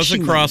It washing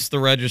goes across the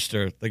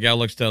register. The gal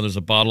looks down. There's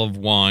a bottle of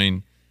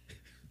wine,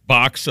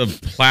 box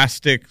of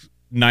plastic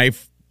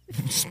knife,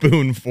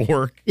 spoon,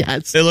 fork.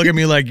 Yes. They look at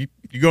me like,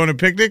 you going to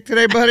picnic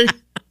today, buddy?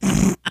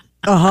 them?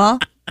 Uh-huh.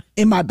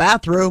 In my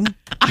bathroom.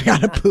 I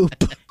got to poop.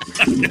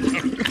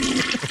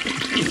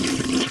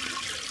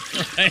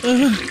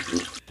 Oh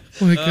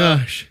my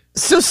gosh.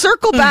 So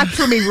circle back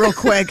for me real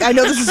quick. I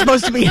know this is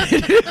supposed to be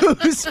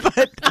news,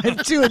 but I'm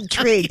too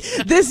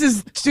intrigued. This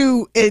is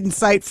too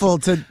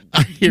insightful to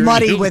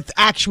muddy with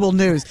actual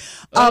news.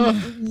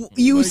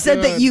 You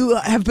said that you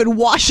have been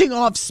washing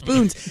off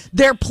spoons.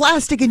 They're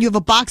plastic and you have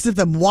a box of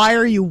them. Why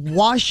are you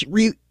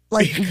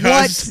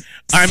Because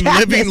I'm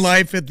living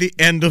life at the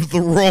end of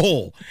the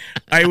roll.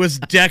 I was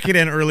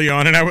decadent early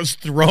on, and I was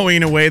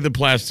throwing away the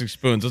plastic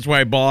spoons. That's why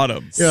I bought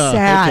them. Yeah,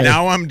 sad. Okay.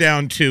 Now I'm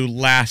down to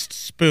last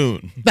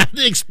spoon. That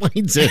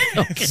explains it.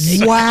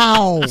 Okay.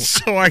 Wow.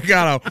 So I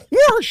gotta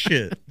wash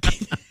it.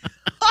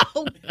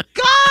 Oh,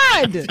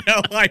 God.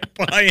 Until I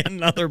buy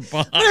another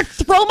box. I'm going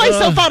to throw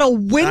myself out a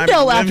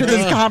window after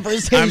this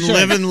conversation. I'm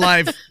living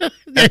life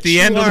at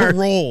the end of the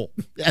roll.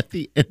 At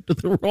the end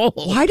of the roll.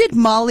 Why did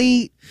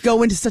Molly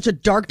go into such a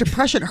dark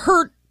depression?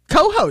 Her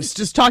co-host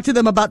just talked to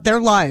them about their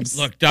lives.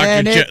 Look,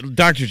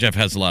 Dr. Jeff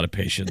has a lot of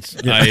patience.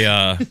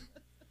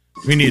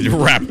 We need to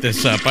wrap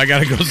this up. I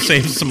got to go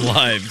save some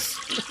lives.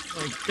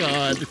 Oh, my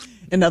God.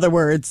 In other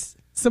words,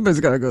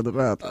 somebody's got to go to the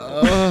bathroom.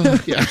 Oh,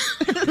 yeah.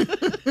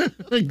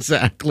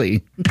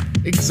 Exactly.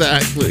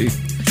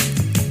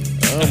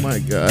 Oh, my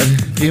God.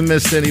 If you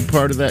missed any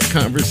part of that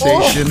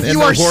conversation and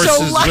the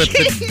horses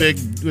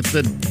with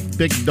the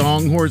big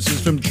dong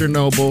horses from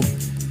Chernobyl,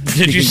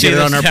 did you see it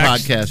this on our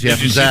text? podcast? Yeah,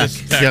 from Zach.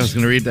 Yeah, I was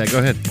going to read that. Go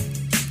ahead.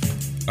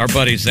 Our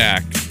buddy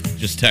Zach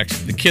just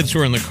texted. The kids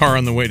were in the car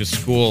on the way to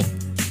school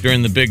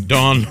during the big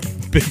dong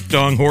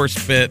horse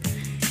fit.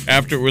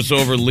 After it was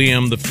over,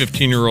 Liam, the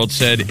 15-year-old,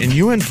 said, "And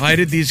you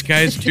invited these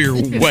guys to your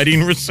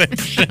wedding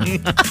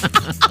reception?"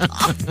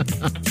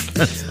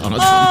 That's awesome.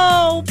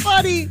 Oh,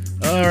 buddy.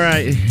 All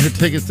right. Your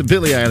tickets to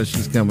Billie Eilish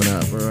is coming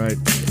up. All right.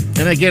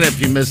 And again, if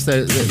you missed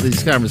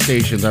these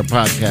conversations, our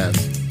podcast,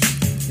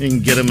 you can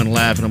get them and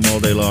laugh at them all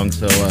day long.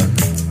 So,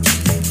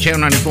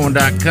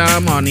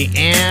 channel94.com, on the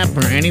app,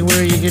 or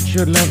anywhere you get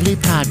your lovely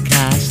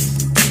podcasts.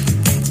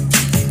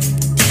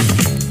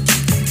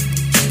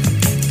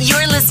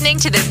 You're listening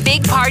to the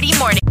Big Party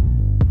Morning.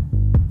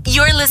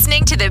 You're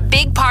listening to the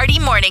Big Party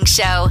Morning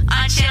Show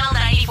on Channel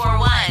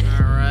 94.1.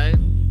 All right.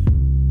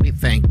 We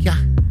thank you.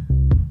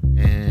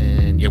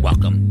 And you're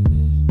welcome.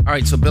 All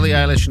right, so Billie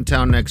Eilish in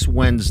town next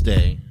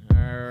Wednesday.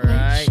 All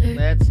right,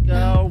 let's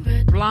go.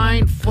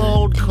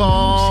 Blindfold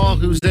call.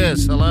 Who's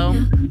this? Hello?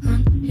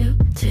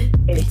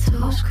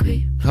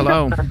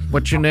 Hello.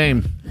 What's your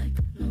name?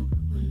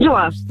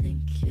 Angela.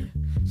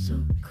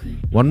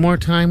 One more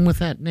time with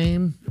that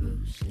name.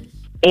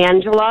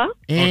 Angela.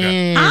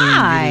 Okay.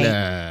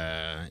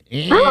 Hi.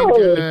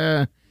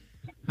 Angela.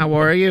 How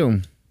are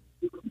you?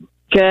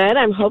 Good.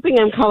 I'm hoping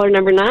I'm caller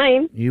number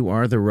 9. You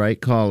are the right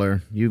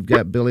caller. You've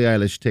got Billie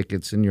Eilish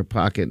tickets in your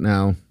pocket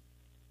now.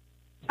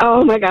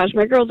 Oh, my gosh.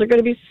 My girls are going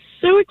to be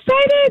so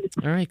excited.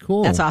 All right,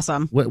 cool. That's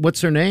awesome.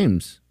 What's their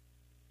names?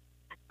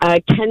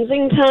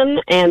 Kensington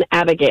and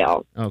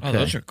Abigail. Okay. Oh,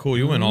 those are cool.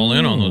 You went all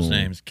in on those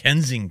names.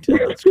 Kensington.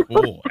 That's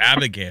cool.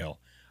 Abigail.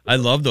 I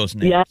love those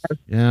names. Yeah.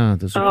 Yeah,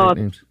 those are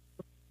great names.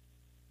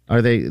 Are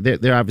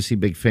they're obviously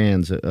big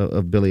fans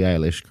of Billie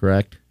Eilish,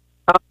 correct?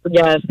 Oh,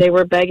 yes. They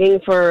were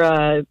begging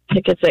for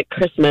tickets at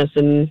Christmas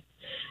and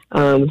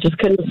just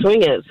couldn't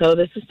swing it. So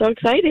this is so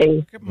exciting.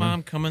 Look at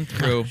Mom coming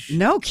through.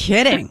 No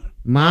kidding.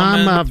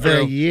 Mom of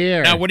the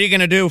year. Now, what are you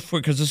going to do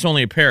because it's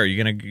only a pair?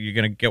 You're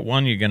gonna get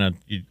one. You're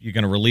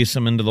gonna release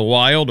them into the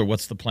wild, or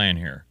what's the plan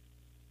here?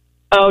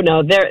 Oh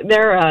no,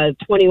 they're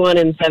 21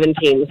 and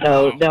 17,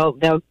 so they'll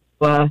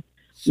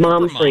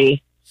mom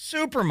free.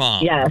 Super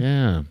mom.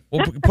 Yeah.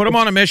 Well, put them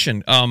on a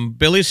mission.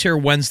 Billie's here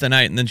Wednesday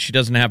night, and then she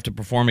doesn't have to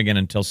perform again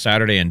until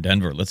Saturday in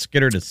Denver. Let's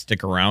get her to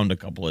stick around a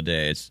couple of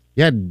days.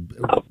 Yeah,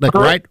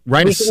 like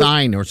write a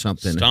sign or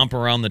something. Stomp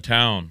around the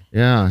town.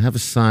 Yeah, have a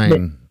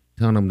sign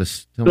telling them to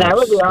stay. That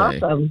would be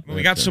awesome.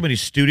 We got so many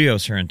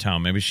studios here in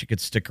town. Maybe she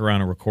could stick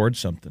around and record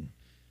something.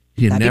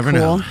 You That'd never be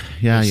cool. know.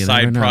 Yeah, you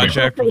Side never know.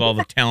 project with all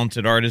the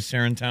talented artists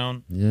here in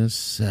town. Yes,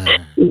 sir.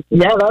 Yeah,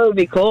 that would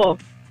be cool.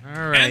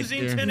 All right,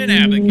 Kensington dear. and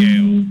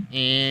Abigail.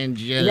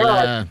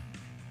 Angela.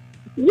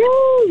 Yay!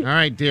 All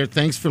right, dear.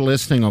 Thanks for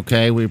listening,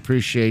 okay? We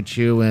appreciate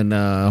you. And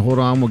hold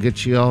on, we'll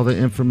get you all the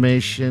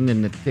information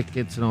and the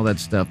tickets and all that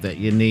stuff that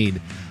you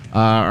need.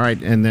 All right,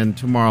 and then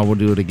tomorrow we'll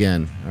do it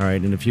again. All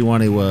right, and if you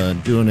want to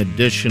do an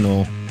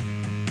additional,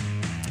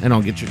 and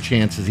I'll get your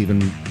chances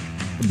even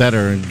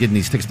better in getting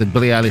these tickets to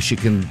Billie Eilish, you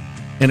can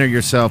enter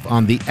yourself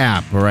on the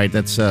app, all right?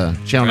 That's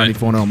Channel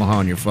 94 in Omaha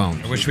on your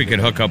phone. I wish we could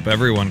hook up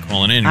everyone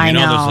calling in. I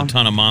know. There's a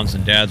ton of moms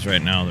and dads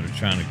right now that are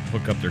trying to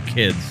hook up their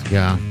kids.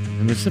 Yeah,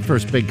 and it's the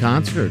first big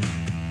concert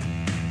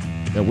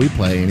that we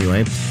play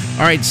anyway.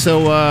 All right, so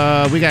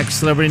we got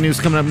celebrity news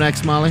coming up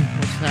next, Molly.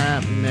 What's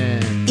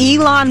happening?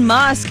 Elon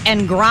Musk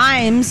and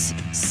Grimes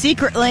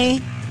secretly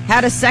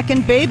had a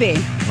second baby.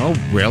 Oh,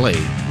 really?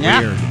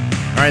 Yeah. Weird.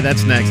 All right,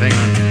 that's next. Hang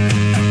on.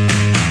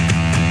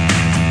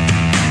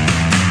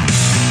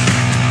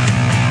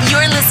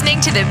 You're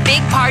listening to the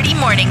Big Party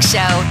Morning Show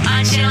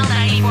on Channel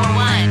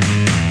 94.1.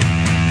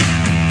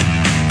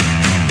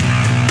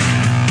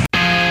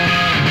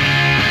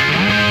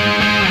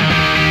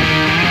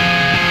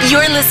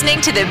 You're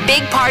listening to the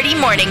Big Party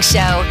Morning Show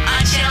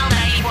on Channel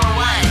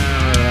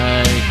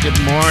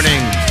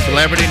morning.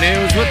 Celebrity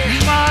news with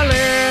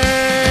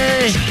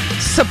Molly.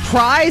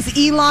 Surprise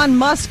Elon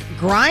Musk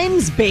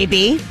Grimes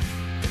baby.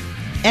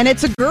 And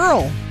it's a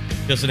girl.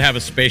 Does it have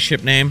a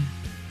spaceship name?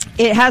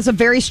 It has a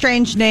very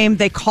strange name.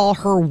 They call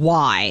her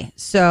Y.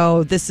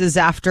 So this is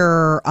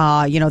after,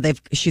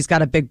 she's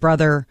got a big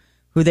brother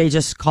who they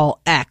just call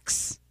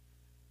X.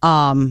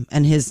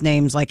 And his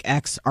name's like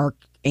X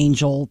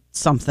Archangel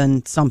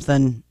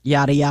something,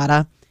 yada,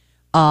 yada.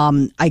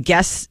 I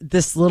guess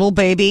this little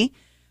baby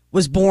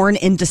was born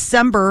in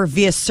December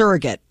via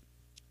surrogate.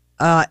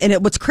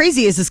 What's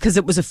crazy is because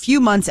it was a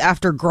few months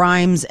after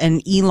Grimes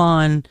and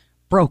Elon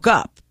broke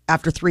up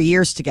after 3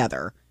 years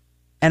together.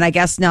 And I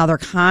guess now they're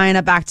kind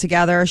of back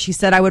together. She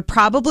said, I would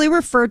probably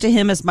refer to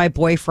him as my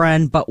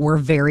boyfriend, but we're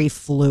very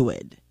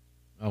fluid.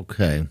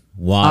 Okay.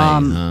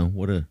 Why?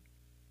 What a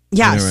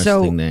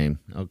interesting name.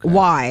 Okay.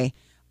 Why?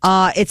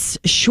 It's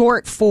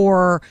short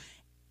for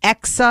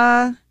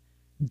Exa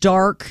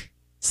Dark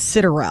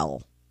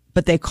Citadel,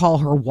 but they call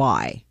her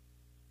Y.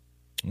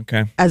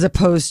 Okay. As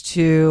opposed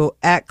to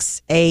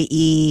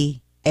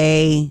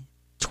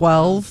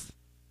XAEA-12,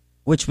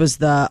 which was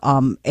the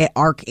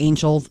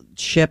Archangel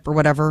ship or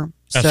whatever.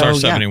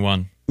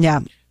 SR-71.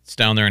 Yeah. It's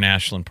down there in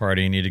Ashland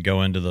Party. You need to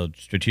go into the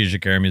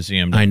Strategic Air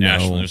Museum. I know.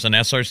 Ashland. There's an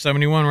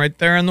SR-71 right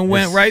there in the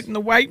right in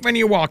the white when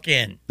you walk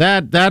in.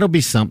 That'll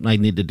be something I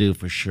need to do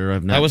for sure.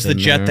 I've not. That was the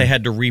jet there. they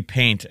had to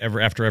repaint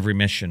after every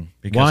mission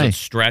because Why? it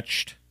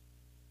stretched.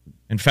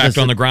 In fact,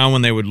 on the ground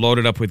when they would load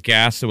it up with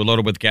gas, they would load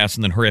it with gas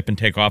and then hurry up and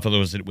take off.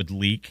 Otherwise, it would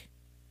leak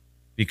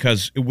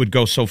because it would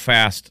go so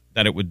fast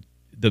that it would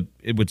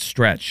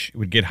stretch. It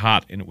would get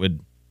hot and it would.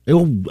 I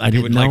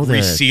didn't know that.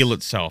 Reseal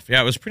itself.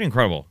 Yeah, it was pretty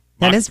incredible.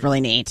 That is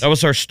really neat. That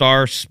was our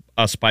star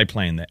spy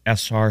plane, the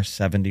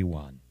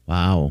SR-71.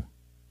 Wow.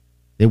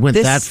 They went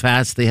that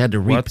fast, they had to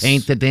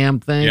repaint the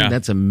damn thing? Yeah.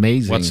 That's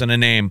amazing. What's in a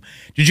name?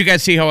 Did you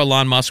guys see how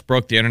Elon Musk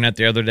broke the internet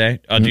the other day?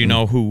 Do you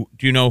know who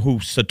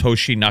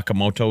Satoshi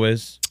Nakamoto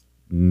is?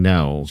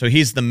 No. So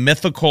he's the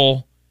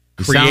mythical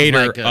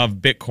creator of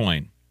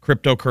Bitcoin,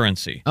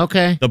 cryptocurrency.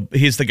 Okay.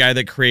 He's the guy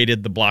that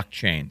created the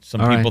blockchain.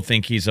 Some people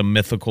think he's a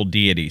mythical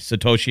deity,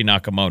 Satoshi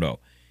Nakamoto.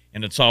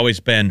 And it's always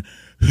been,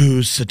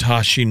 who's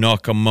Satoshi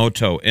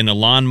Nakamoto? And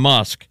Elon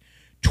Musk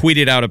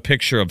tweeted out a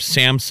picture of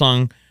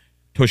Samsung,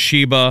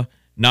 Toshiba,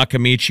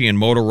 Nakamichi, and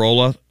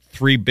Motorola,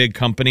 3 big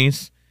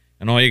companies.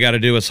 And all you got to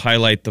do is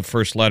highlight the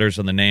first letters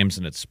and the names,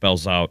 and it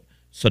spells out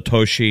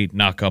Satoshi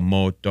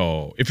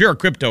Nakamoto. If you're a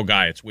crypto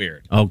guy, it's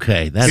weird.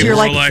 Okay. People were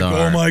like,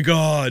 oh my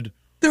God.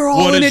 They're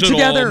all in it together.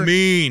 What does it all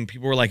mean?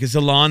 People were like, is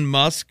Elon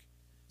Musk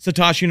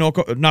Satoshi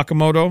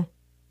Nakamoto?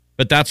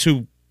 But that's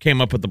who came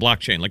up with the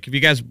blockchain. Like, if you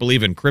guys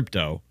believe in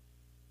crypto,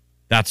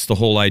 that's the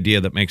whole idea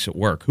that makes it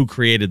work. Who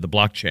created the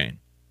blockchain?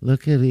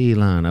 Look at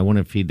Elon. I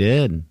wonder if he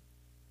did.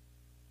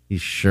 He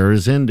sure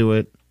is into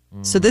it.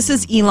 So this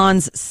is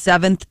Elon's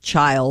 7th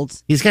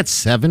child. He's got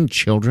 7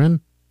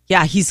 children?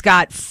 Yeah, he's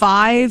got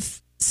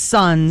 5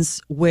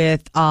 sons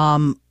with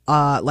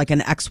like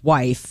an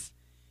ex-wife.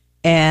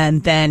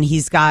 And then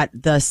he's got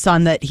the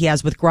son that he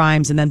has with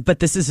Grimes, but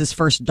this is his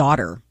first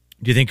daughter.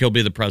 Do you think he'll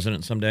be the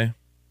president someday?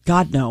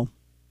 God, no.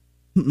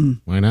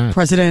 Mm-mm. Why not?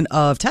 President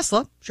of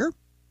Tesla, sure.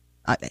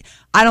 I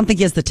don't think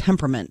he has the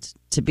temperament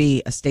to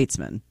be a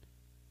statesman.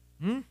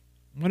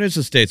 What is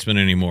a statesman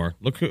anymore?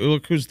 Look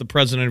who's the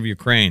president of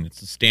Ukraine.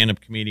 It's a stand-up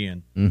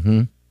comedian.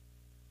 Mm-hmm.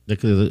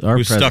 Look at our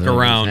who stuck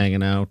around,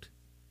 hanging out.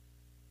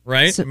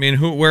 Right? I mean,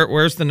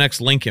 where's the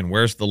next Lincoln?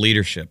 Where's the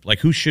leadership? Like,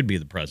 who should be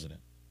the president?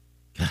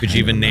 Could you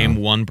even name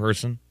one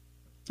person?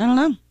 I don't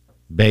know.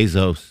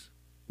 Bezos.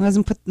 Who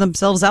hasn't put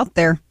themselves out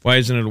there? Why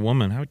isn't it a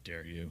woman? How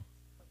dare you?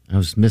 I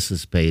was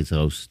Mrs.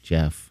 Bezos,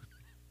 Jeff.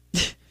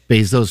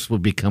 Bezos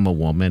would become a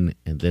woman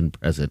and then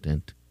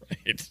president.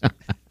 Right.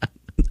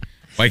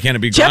 Why can't it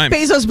be Jeff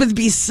Grimes? Bezos would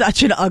be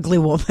such an ugly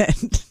woman.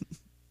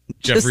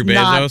 Jeffrey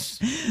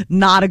Bezos?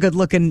 Not a good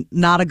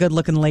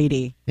looking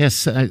lady.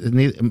 Yes,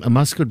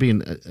 Musk would be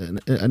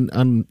an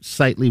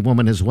unsightly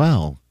woman as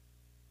well.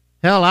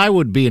 Hell, I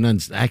would be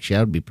actually, I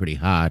would be pretty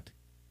hot.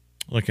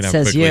 Look at how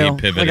Says quickly you. he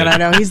pivoted. Look at I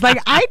know. He's like,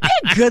 I'd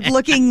be a good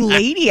looking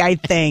lady, I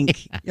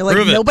think. You're like,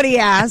 Prove it. nobody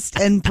asked,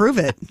 and prove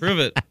it. Prove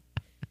it.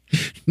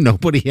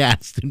 Nobody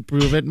asked and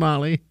prove it,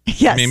 Molly.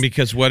 Yes. I mean,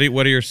 because what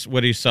are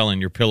you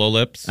selling? Your pillow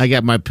lips? I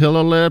got my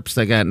pillow lips.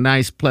 I got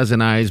nice,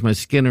 pleasant eyes. My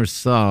skin is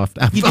soft.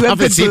 I've You do have good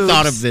obviously boobs.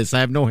 thought of this.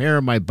 I have no hair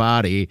on my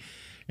body,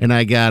 and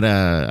I got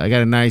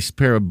a nice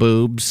pair of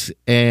boobs,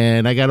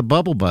 and I got a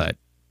bubble butt.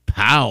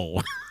 Pow!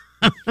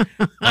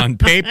 On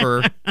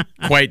paper,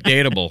 quite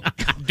dateable.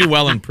 Do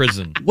well in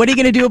prison. What are you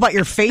going to do about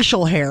your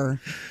facial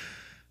hair?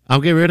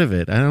 I'll get rid of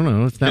it. I don't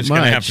know. It's not Just much.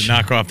 going to have to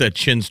knock off that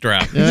chin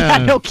strap.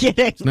 Yeah, no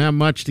kidding. It's not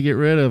much to get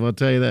rid of. I'll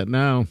tell you that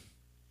now.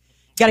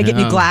 Got to get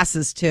new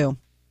glasses, too.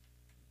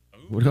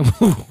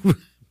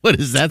 What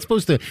is that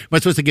supposed to? Am I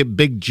supposed to get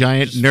big,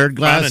 giant nerd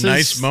glasses? Found a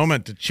nice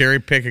moment to cherry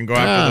pick and go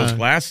after those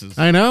glasses.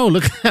 I know.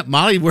 Look at that.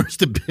 Molly wears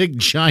the big,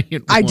 giant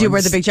ones. I do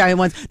wear the big, giant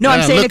ones. No,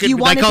 I'm saying if you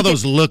wanted I call to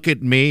those look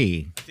at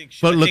me.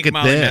 But look at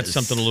Molly this. had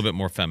something a little bit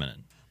more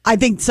feminine. I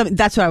think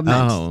that's what I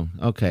meant. Oh,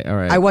 okay. All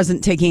right. I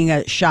wasn't taking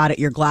a shot at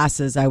your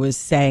glasses. I was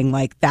saying,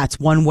 like, that's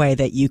one way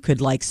that you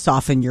could, like,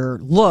 soften your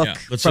look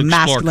let's from explore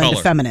masculine color.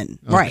 to feminine.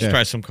 Okay. Right. Let's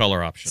try some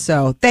color options.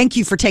 So thank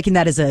you for taking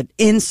that as an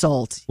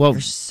insult. Well, you're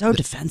so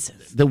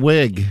defensive. The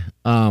wig,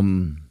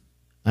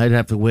 I'd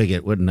have to wig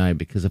it, wouldn't I?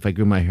 Because if I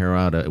grew my hair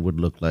out, it would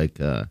look like,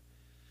 I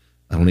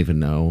don't even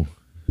know.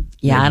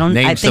 Yeah, I don't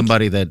Name I think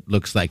somebody that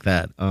looks like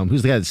that.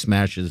 Who's the guy that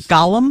smashes?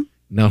 Gollum?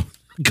 No,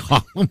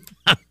 Gollum.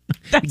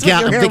 That's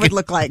what your hair would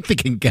look like. I'm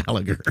thinking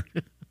Gallagher.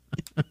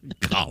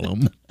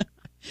 Gollum.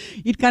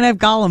 You'd kind of have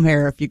Gollum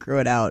hair if you grew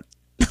it out.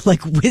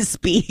 Like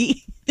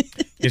wispy.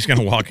 He's going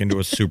to walk into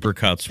a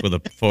Supercuts with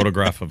a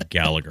photograph of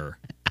Gallagher.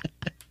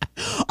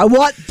 I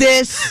want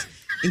this,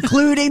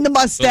 including the But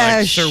like,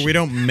 mustache. sir, we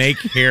don't make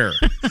hair.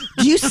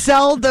 Do you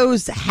sell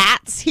those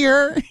hats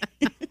here?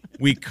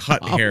 We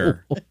cut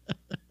hair.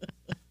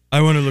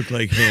 I want to look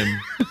like him.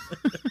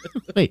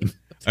 Wait.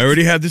 I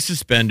already have the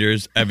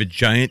suspenders. I have a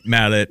giant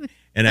mallet,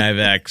 and I have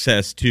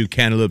access to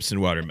cantaloupes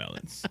and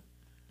watermelons.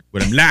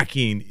 What I'm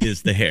lacking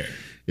is the hair.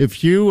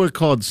 If you were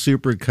called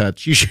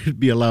Supercuts, you should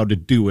be allowed to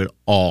do it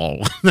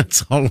all.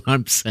 That's all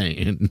I'm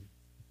saying.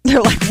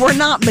 They're like, we're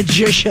not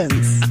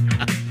magicians.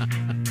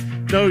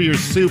 No, you're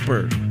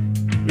super.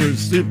 You're a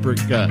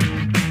Supercut.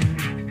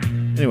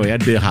 Anyway,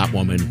 I'd be a hot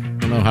woman. I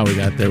don't know how we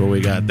got there, but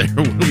we got there.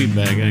 We'll be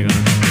back. Hang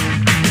on.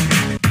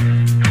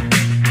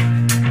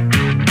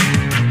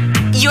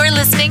 You're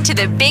listening to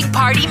the Big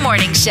Party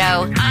Morning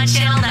Show on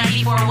Channel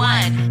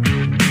 94.1.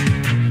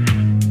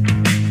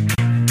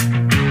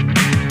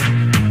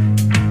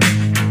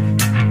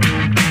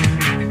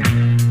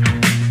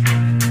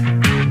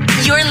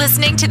 You're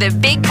listening to the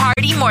Big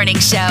Party Morning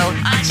Show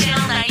on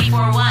Channel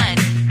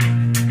 94.1.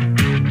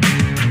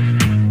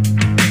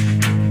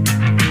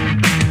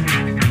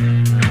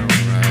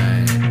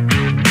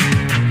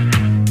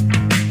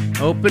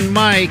 Open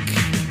mic.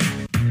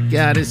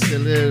 Got us a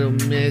little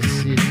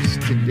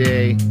message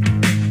today.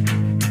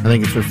 I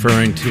think it's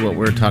referring to what we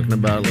were talking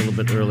about a little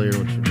bit earlier,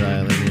 which we're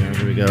dialing here.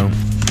 Here we go.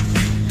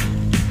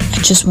 I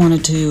just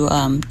wanted to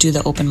do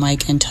the open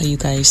mic and tell you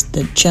guys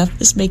that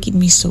Jeff is making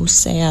me so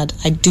sad.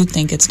 I do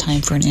think it's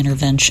time for an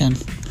intervention.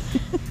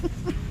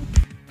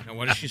 Now,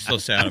 what is she so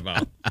sad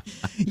about?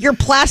 Your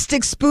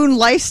plastic spoon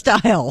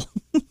lifestyle.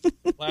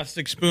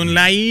 Plastic spoon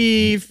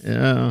life.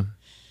 Yeah.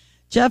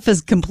 Jeff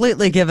has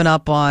completely given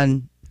up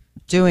on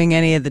doing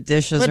any of the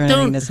dishes or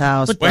anything in his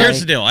house. Well, here's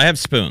the deal. I have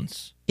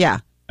spoons. Yeah.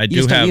 I You do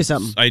just don't have use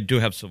them. I do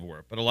have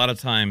silverware, but a lot of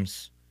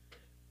times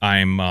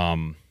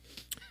I'm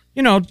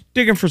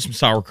digging for some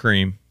sour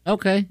cream.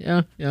 Okay,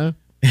 yeah.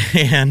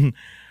 And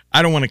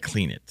I don't want to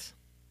clean it.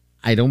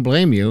 I don't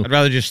blame you. I'd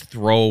rather just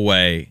throw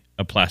away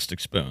a plastic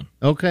spoon.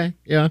 Okay,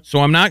 yeah.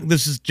 So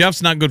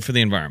Jeff's not good for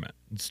the environment.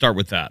 Let's start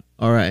with that.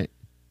 All right.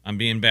 I'm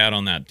being bad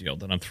on that deal,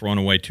 that I'm throwing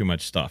away too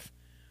much stuff.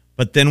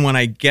 But then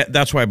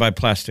that's why I buy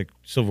plastic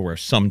silverware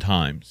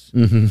sometimes.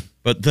 Mm-hmm.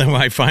 But then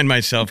I find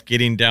myself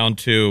getting down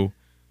to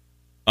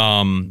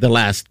the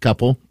last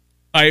couple.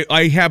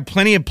 I have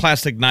plenty of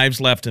plastic knives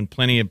left and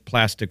plenty of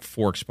plastic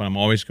forks, but I'm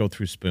always go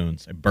through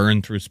spoons. I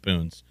burn through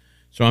spoons.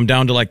 So I'm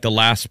down to like the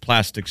last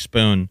plastic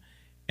spoon,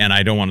 and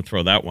I don't want to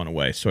throw that one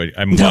away. So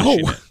I'm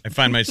washing it. I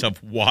find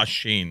myself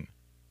washing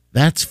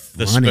That's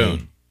the funny.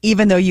 spoon.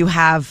 Even though you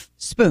have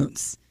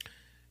spoons.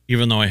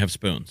 Even though I have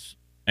spoons.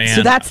 And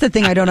So that's the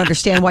thing I don't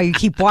understand why you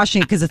keep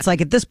washing it, because it's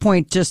like at this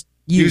point, just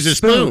use a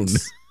spoon.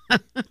 spoons.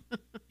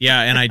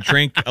 Yeah, and I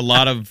drink a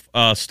lot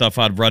of stuff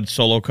out of red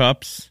Solo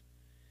cups.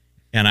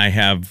 And I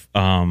have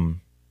I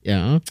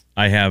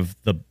have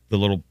the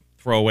little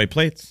throwaway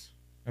plates.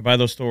 I buy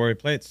those throwaway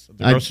plates at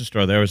the grocery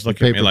store. They always look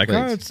at me paper like,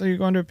 plates. so you're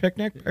going to a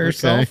picnic by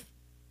yourself?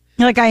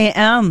 You're like, I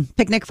am.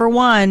 Picnic for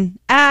one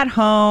at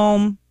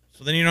home.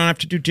 So then you don't have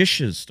to do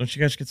dishes. Don't you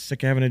guys get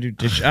sick of having to do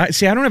dishes?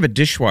 See, I don't have a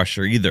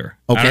dishwasher either.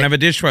 I Okay. don't have a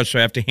dishwasher.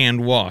 I have to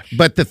hand wash.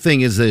 But the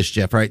thing is this,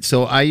 Jeff, right?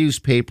 So I use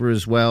paper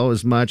as well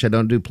as much. I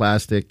don't do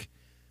plastic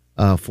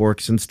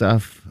forks and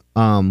stuff.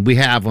 We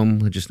have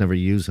them. I just never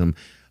use them.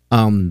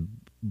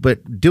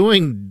 But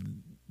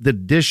doing the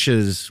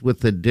dishes with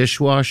the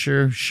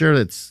dishwasher,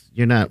 sure,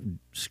 you're not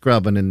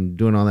scrubbing and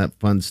doing all that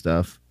fun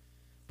stuff,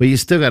 but you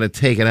still got to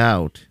take it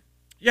out.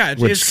 Yeah,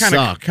 which it's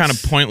kind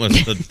of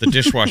pointless. The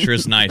dishwasher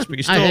is nice, but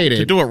you still I hate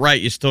to it. do it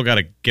right, you still got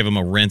to give them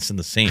a rinse in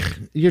the sink.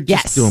 You're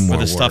just doing more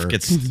where the stuff work.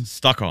 gets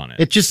stuck on it.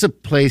 It's just a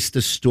place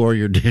to store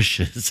your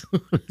dishes.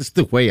 It's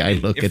the way I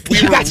look at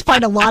You it. guys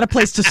find a lot of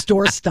place to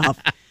store stuff.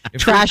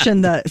 Trash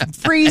in the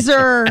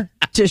freezer,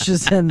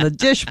 dishes in the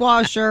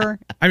dishwasher.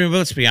 I mean, but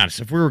let's be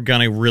honest. If we were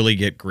going to really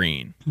get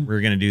green, we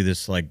were going to do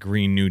this like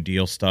Green New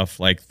Deal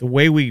stuff, like the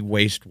way we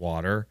waste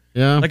water.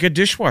 Yeah. Like a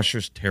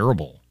dishwasher's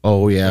terrible.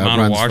 Oh, yeah. The It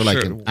amount of runs for like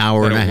washer an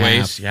hour that and a it half.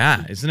 wastes.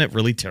 Yeah. Isn't it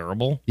really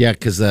terrible? Yeah,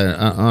 because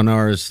on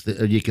ours,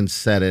 you can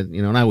set it,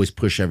 and I always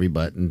push every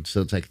button,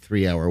 so it's like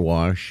 3-hour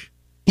wash.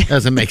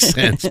 Doesn't make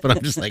sense, but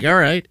I'm just like, all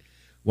right,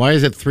 why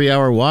is it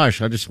 3-hour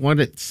wash? I just want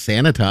it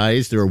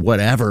sanitized or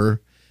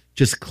whatever,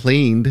 just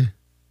cleaned.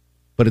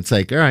 But it's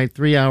like, all right,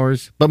 3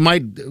 hours. But my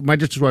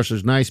dishwasher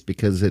is nice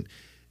because it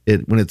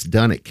when it's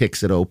done, it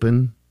kicks it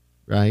open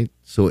right?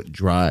 So it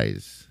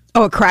dries.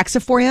 Oh, it cracks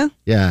it for you?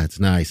 Yeah, it's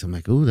nice. I'm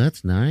like, ooh,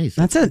 that's nice.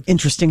 That's an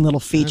interesting little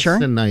feature.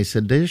 That's a nice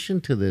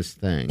addition to this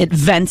thing. It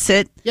vents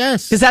it.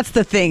 Yes. Because that's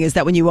the thing, is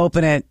that when you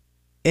open it,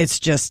 it's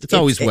just... It's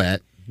always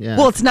wet. Yeah.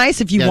 Well, it's nice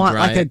if you want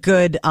dry like a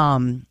good,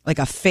 like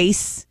a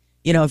face,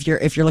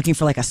 if you're looking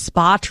for like a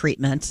spa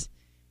treatment,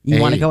 you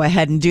want to go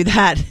ahead and do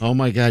that. Oh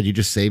my God, you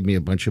just saved me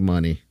a bunch of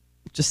money.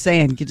 Just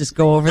saying, you just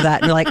go over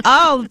that and you're like,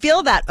 oh,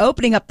 feel that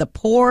opening up the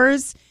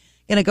pores.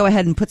 Gonna go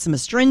ahead and put some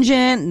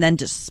astringent and then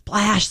just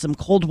splash some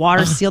cold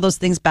water, seal those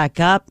things back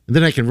up. And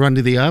then I can run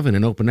to the oven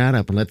and open that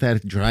up and let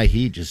that dry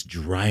heat just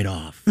dry it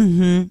off.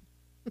 Mm-hmm.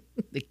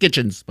 The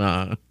kitchen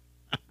spa.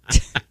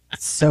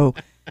 So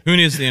who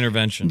needs the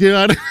intervention? Dude,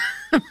 I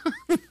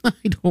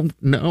don't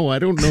know. I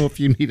don't know if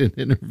you need an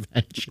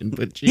intervention,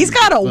 but he's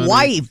got a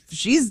wife.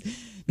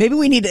 Maybe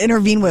we need to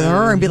intervene with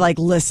her and be like,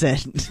 listen,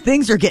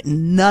 things are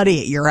getting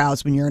nutty at your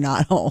house when you're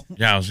not home.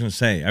 Yeah, I was going to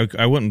say,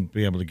 I wouldn't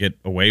be able to get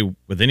away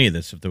with any of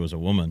this if there was a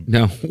woman.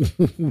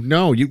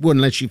 No, you wouldn't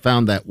unless you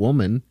found that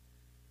woman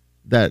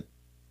that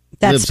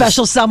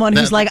special someone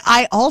who's like,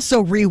 I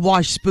also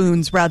rewash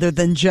spoons rather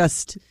than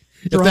just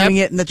throwing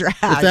it in the trash.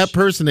 If that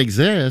person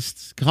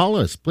exists, call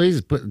us.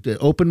 Please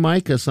open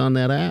mic us on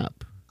that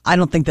app. I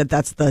don't think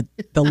that's the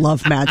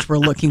love match we're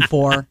looking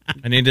for.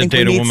 I need to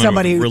date a woman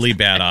with really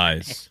bad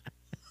eyes.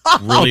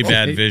 Really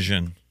bad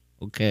vision.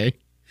 Okay.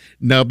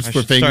 Nubs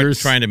for fingers.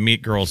 Start trying to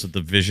meet girls at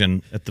the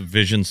Vision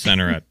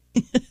Center at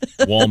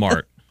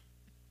Walmart.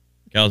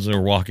 Gals that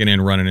are walking in,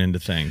 running into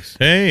things.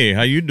 Hey,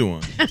 how you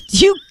doing?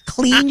 Do you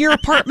clean your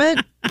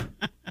apartment?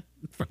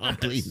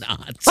 Probably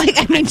not.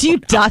 Do you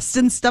dust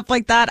and stuff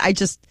like that? I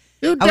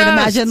would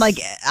imagine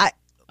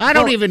I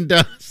don't even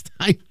dust.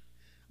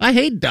 I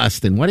hate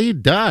dusting. What do you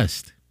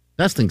dust?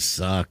 Dusting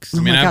sucks.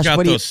 I've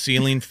got those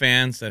ceiling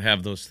fans that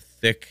have those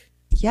thick.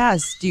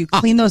 Yes. Do you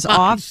clean those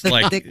off?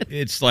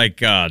 It's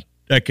like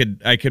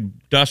I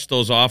could dust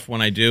those off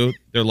when I do.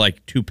 They're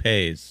like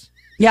toupees.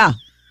 Yeah.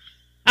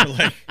 They're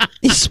like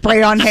you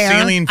spray on hair.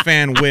 Ceiling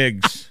fan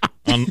wigs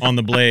on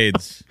the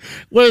blades.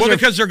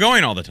 Because they're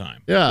going all the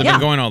time. Yeah. They're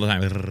going all the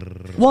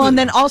time. Well, and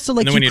then also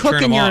and then when you cook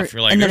turn them off,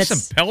 you're like, and there's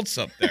some pelts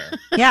up there.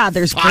 Yeah,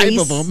 there's 5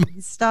 grease of them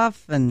and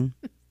stuff, and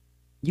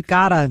you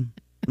gotta.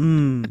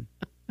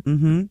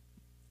 Mm-hmm.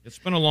 It's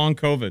been a long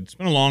COVID. It's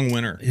been a long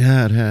winter.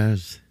 Yeah, it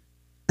has.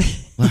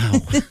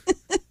 Wow.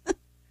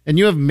 And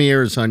you have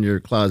mirrors on your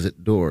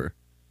closet door.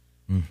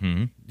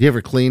 Mm-hmm. Do you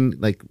ever clean,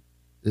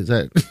 is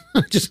that...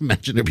 just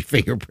imagine there'd be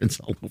fingerprints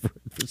all over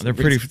it.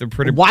 They're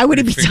pretty. Why would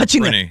he be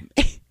touching them?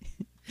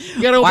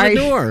 You gotta open the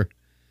door.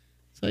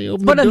 So you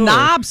open what the door. What are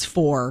knobs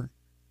for?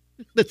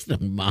 That's no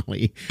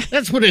Molly.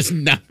 That's what it's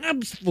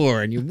knobs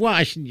for. And you're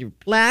washing your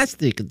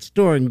plastic and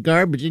storing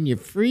garbage in your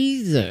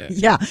freezer.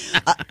 Yeah.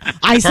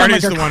 I sound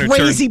like a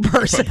crazy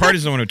person.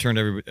 Party's the one who turned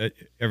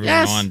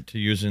everyone on to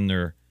using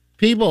their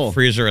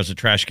freezer as a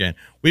trash can.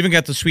 We even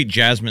got the sweet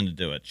Jasmine to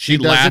do it. She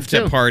laughed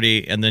at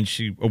Party, and then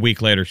a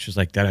week later, she's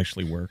like, that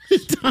actually works.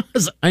 It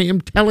does. I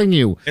am telling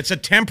you. It's a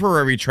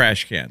temporary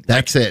trash can.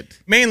 That's it.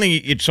 Mainly,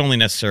 it's only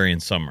necessary in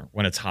summer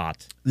when it's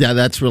hot. Yeah,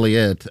 that's really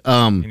it.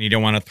 And you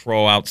don't want to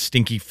throw out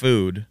stinky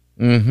food.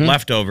 Mm-hmm.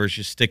 Leftovers,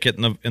 you stick it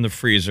in the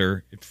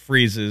freezer. It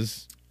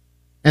freezes.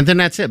 And then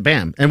that's it.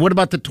 Bam. And what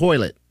about the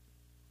toilet?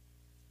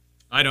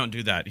 I don't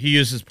do that.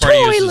 Uses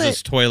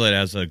his toilet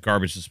as a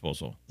garbage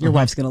disposal. Your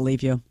wife's going to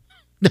leave you.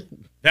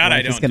 That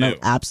I don't do.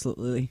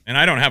 Absolutely. And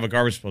I don't have a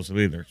garbage disposal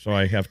either, so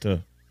I have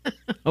to.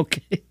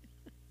 Okay.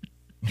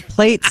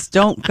 Plates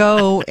don't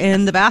go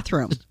in the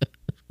bathroom.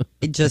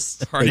 It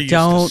just Party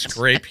don't used to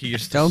scrape. He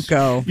used to don't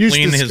go.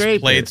 Clean his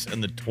plates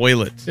and the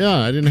toilet. Yeah,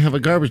 I didn't have a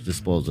garbage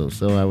disposal,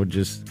 so I would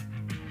just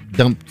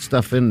dump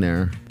stuff in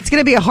there. It's going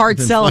to be a hard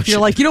sell if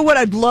you're like, you know what?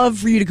 I'd love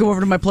for you to come over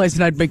to my place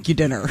and I'd make you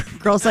dinner.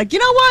 Girl's like, you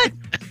know what?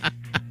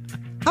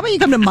 How about you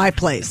come to my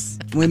place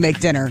and we make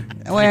dinner?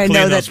 That way I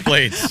know those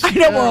plates. I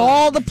know where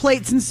all the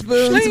plates and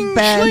spoons have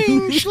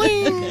been.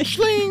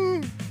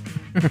 Schling.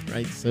 All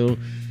right, so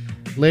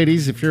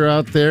ladies, if you're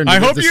out there, and I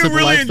hope you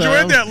really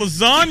enjoyed that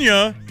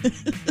lasagna.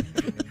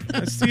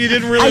 I see you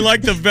didn't really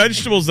like the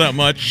vegetables that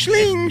much.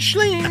 Schling.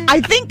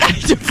 I think I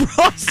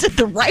defrosted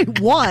the right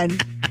one.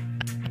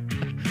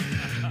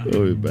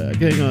 We'll be back.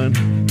 Hang on.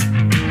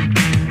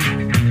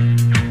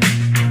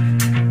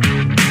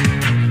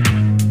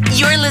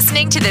 You're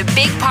listening to the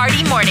Big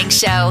Party Morning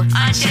Show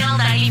on Channel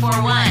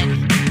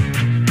 94.1.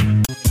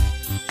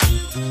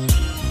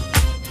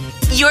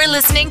 You're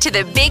listening to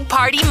the Big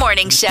Party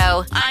Morning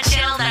Show on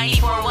Channel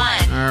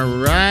 94.1. All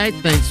right.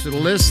 Thanks for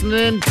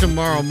listening.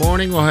 Tomorrow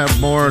morning, we'll have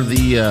more of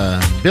the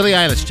Billie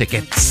Eilish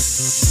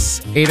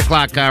tickets. 8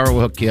 o'clock hour,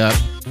 we'll hook you up.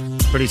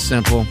 Pretty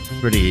simple.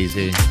 Pretty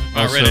easy.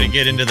 Ready to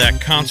get into that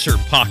concert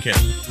pocket.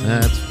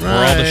 That's right.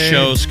 Where all the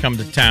shows come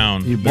to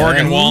town.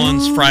 Morgan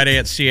Wallen's Friday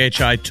at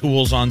CHI,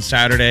 Tools on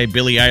Saturday,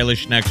 Billie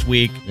Eilish next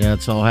week. Yeah,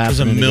 it's all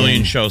happening. There's a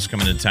million shows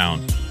coming to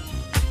town.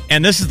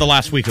 And this is the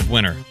last week of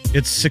winter.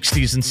 It's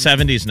 60s and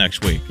 70s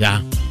next week.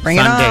 Yeah. Bring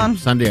it on.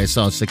 Sunday, I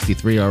saw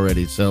 63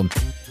 already. So,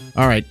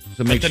 all right.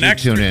 So make sure you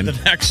tune in. The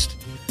next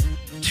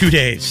 2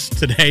 days,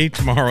 today,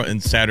 tomorrow,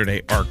 and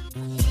Saturday, are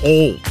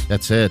cold.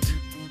 That's it.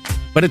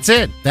 But it's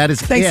it. That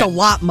is Thanks it. a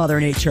lot, Mother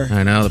Nature.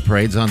 I know. The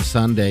parade's on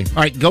Sunday.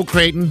 All right, go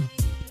Creighton.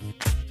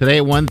 Today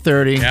at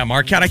 1:30. Yeah,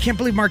 Marquette. I can't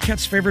believe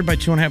Marquette's favored by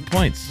 2.5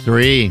 points.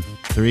 3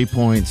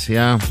 points,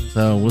 yeah.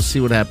 So we'll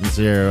see what happens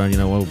there.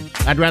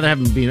 I'd rather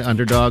have them be an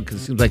underdog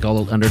because it seems like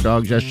all the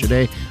underdogs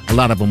yesterday. A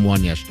lot of them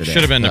won yesterday.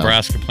 Should have been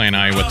Nebraska playing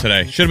Iowa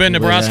today. Should have been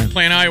Nebraska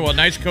playing Iowa.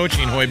 Nice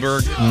coaching,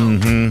 Hoiberg.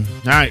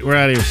 Mm-hmm. All right, we're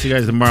out of here. See you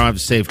guys tomorrow. Have a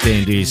safe day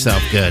and do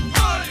yourself good.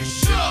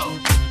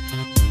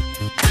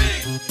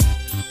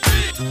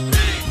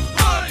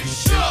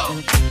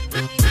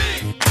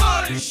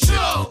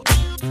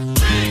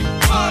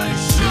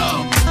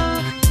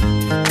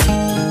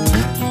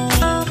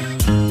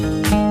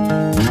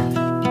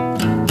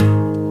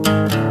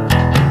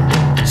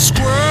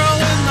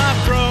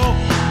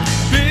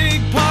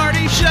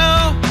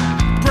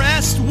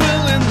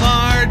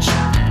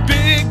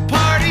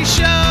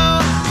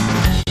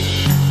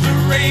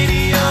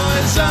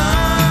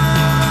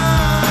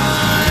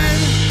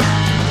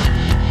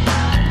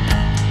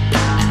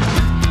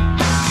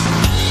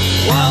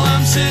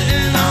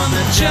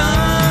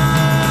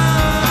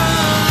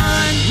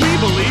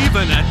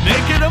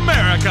 Naked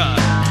America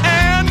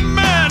and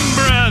man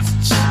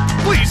breasts.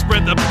 Please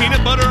spread the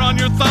peanut butter on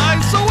your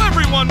thighs so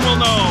everyone will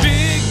know.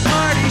 Big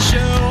party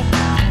show.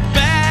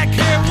 Back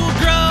hair will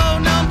grow.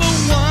 Number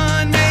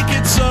one, make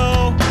it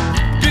so.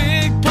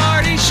 Big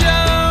party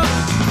show.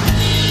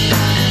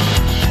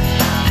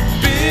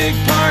 Big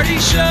party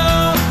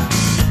show.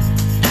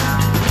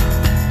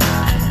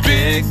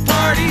 Big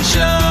party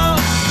show.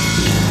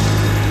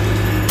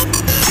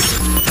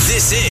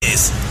 This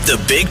is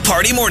the Big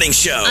Party Morning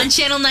Show on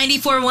Channel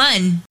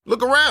 94.1.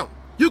 Look around.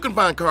 You can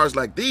find cars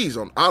like these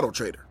on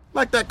AutoTrader,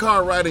 like that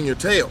car riding your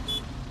tail.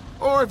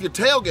 Or if you're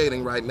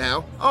tailgating right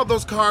now, all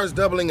those cars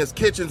doubling as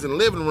kitchens and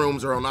living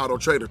rooms are on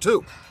AutoTrader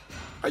too.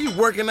 Are you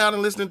working out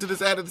and listening to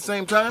this ad at the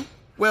same time?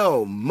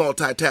 Well,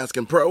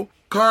 multitasking pro,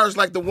 cars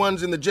like the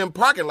ones in the gym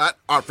parking lot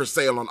are for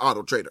sale on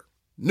AutoTrader.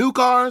 New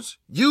cars,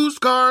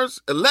 used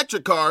cars,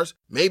 electric cars,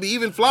 maybe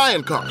even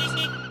flying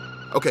cars.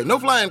 Okay, no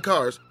flying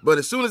cars, but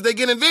as soon as they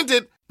get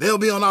invented, they'll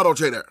be on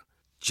AutoTrader.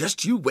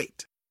 Just you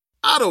wait.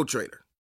 AutoTrader.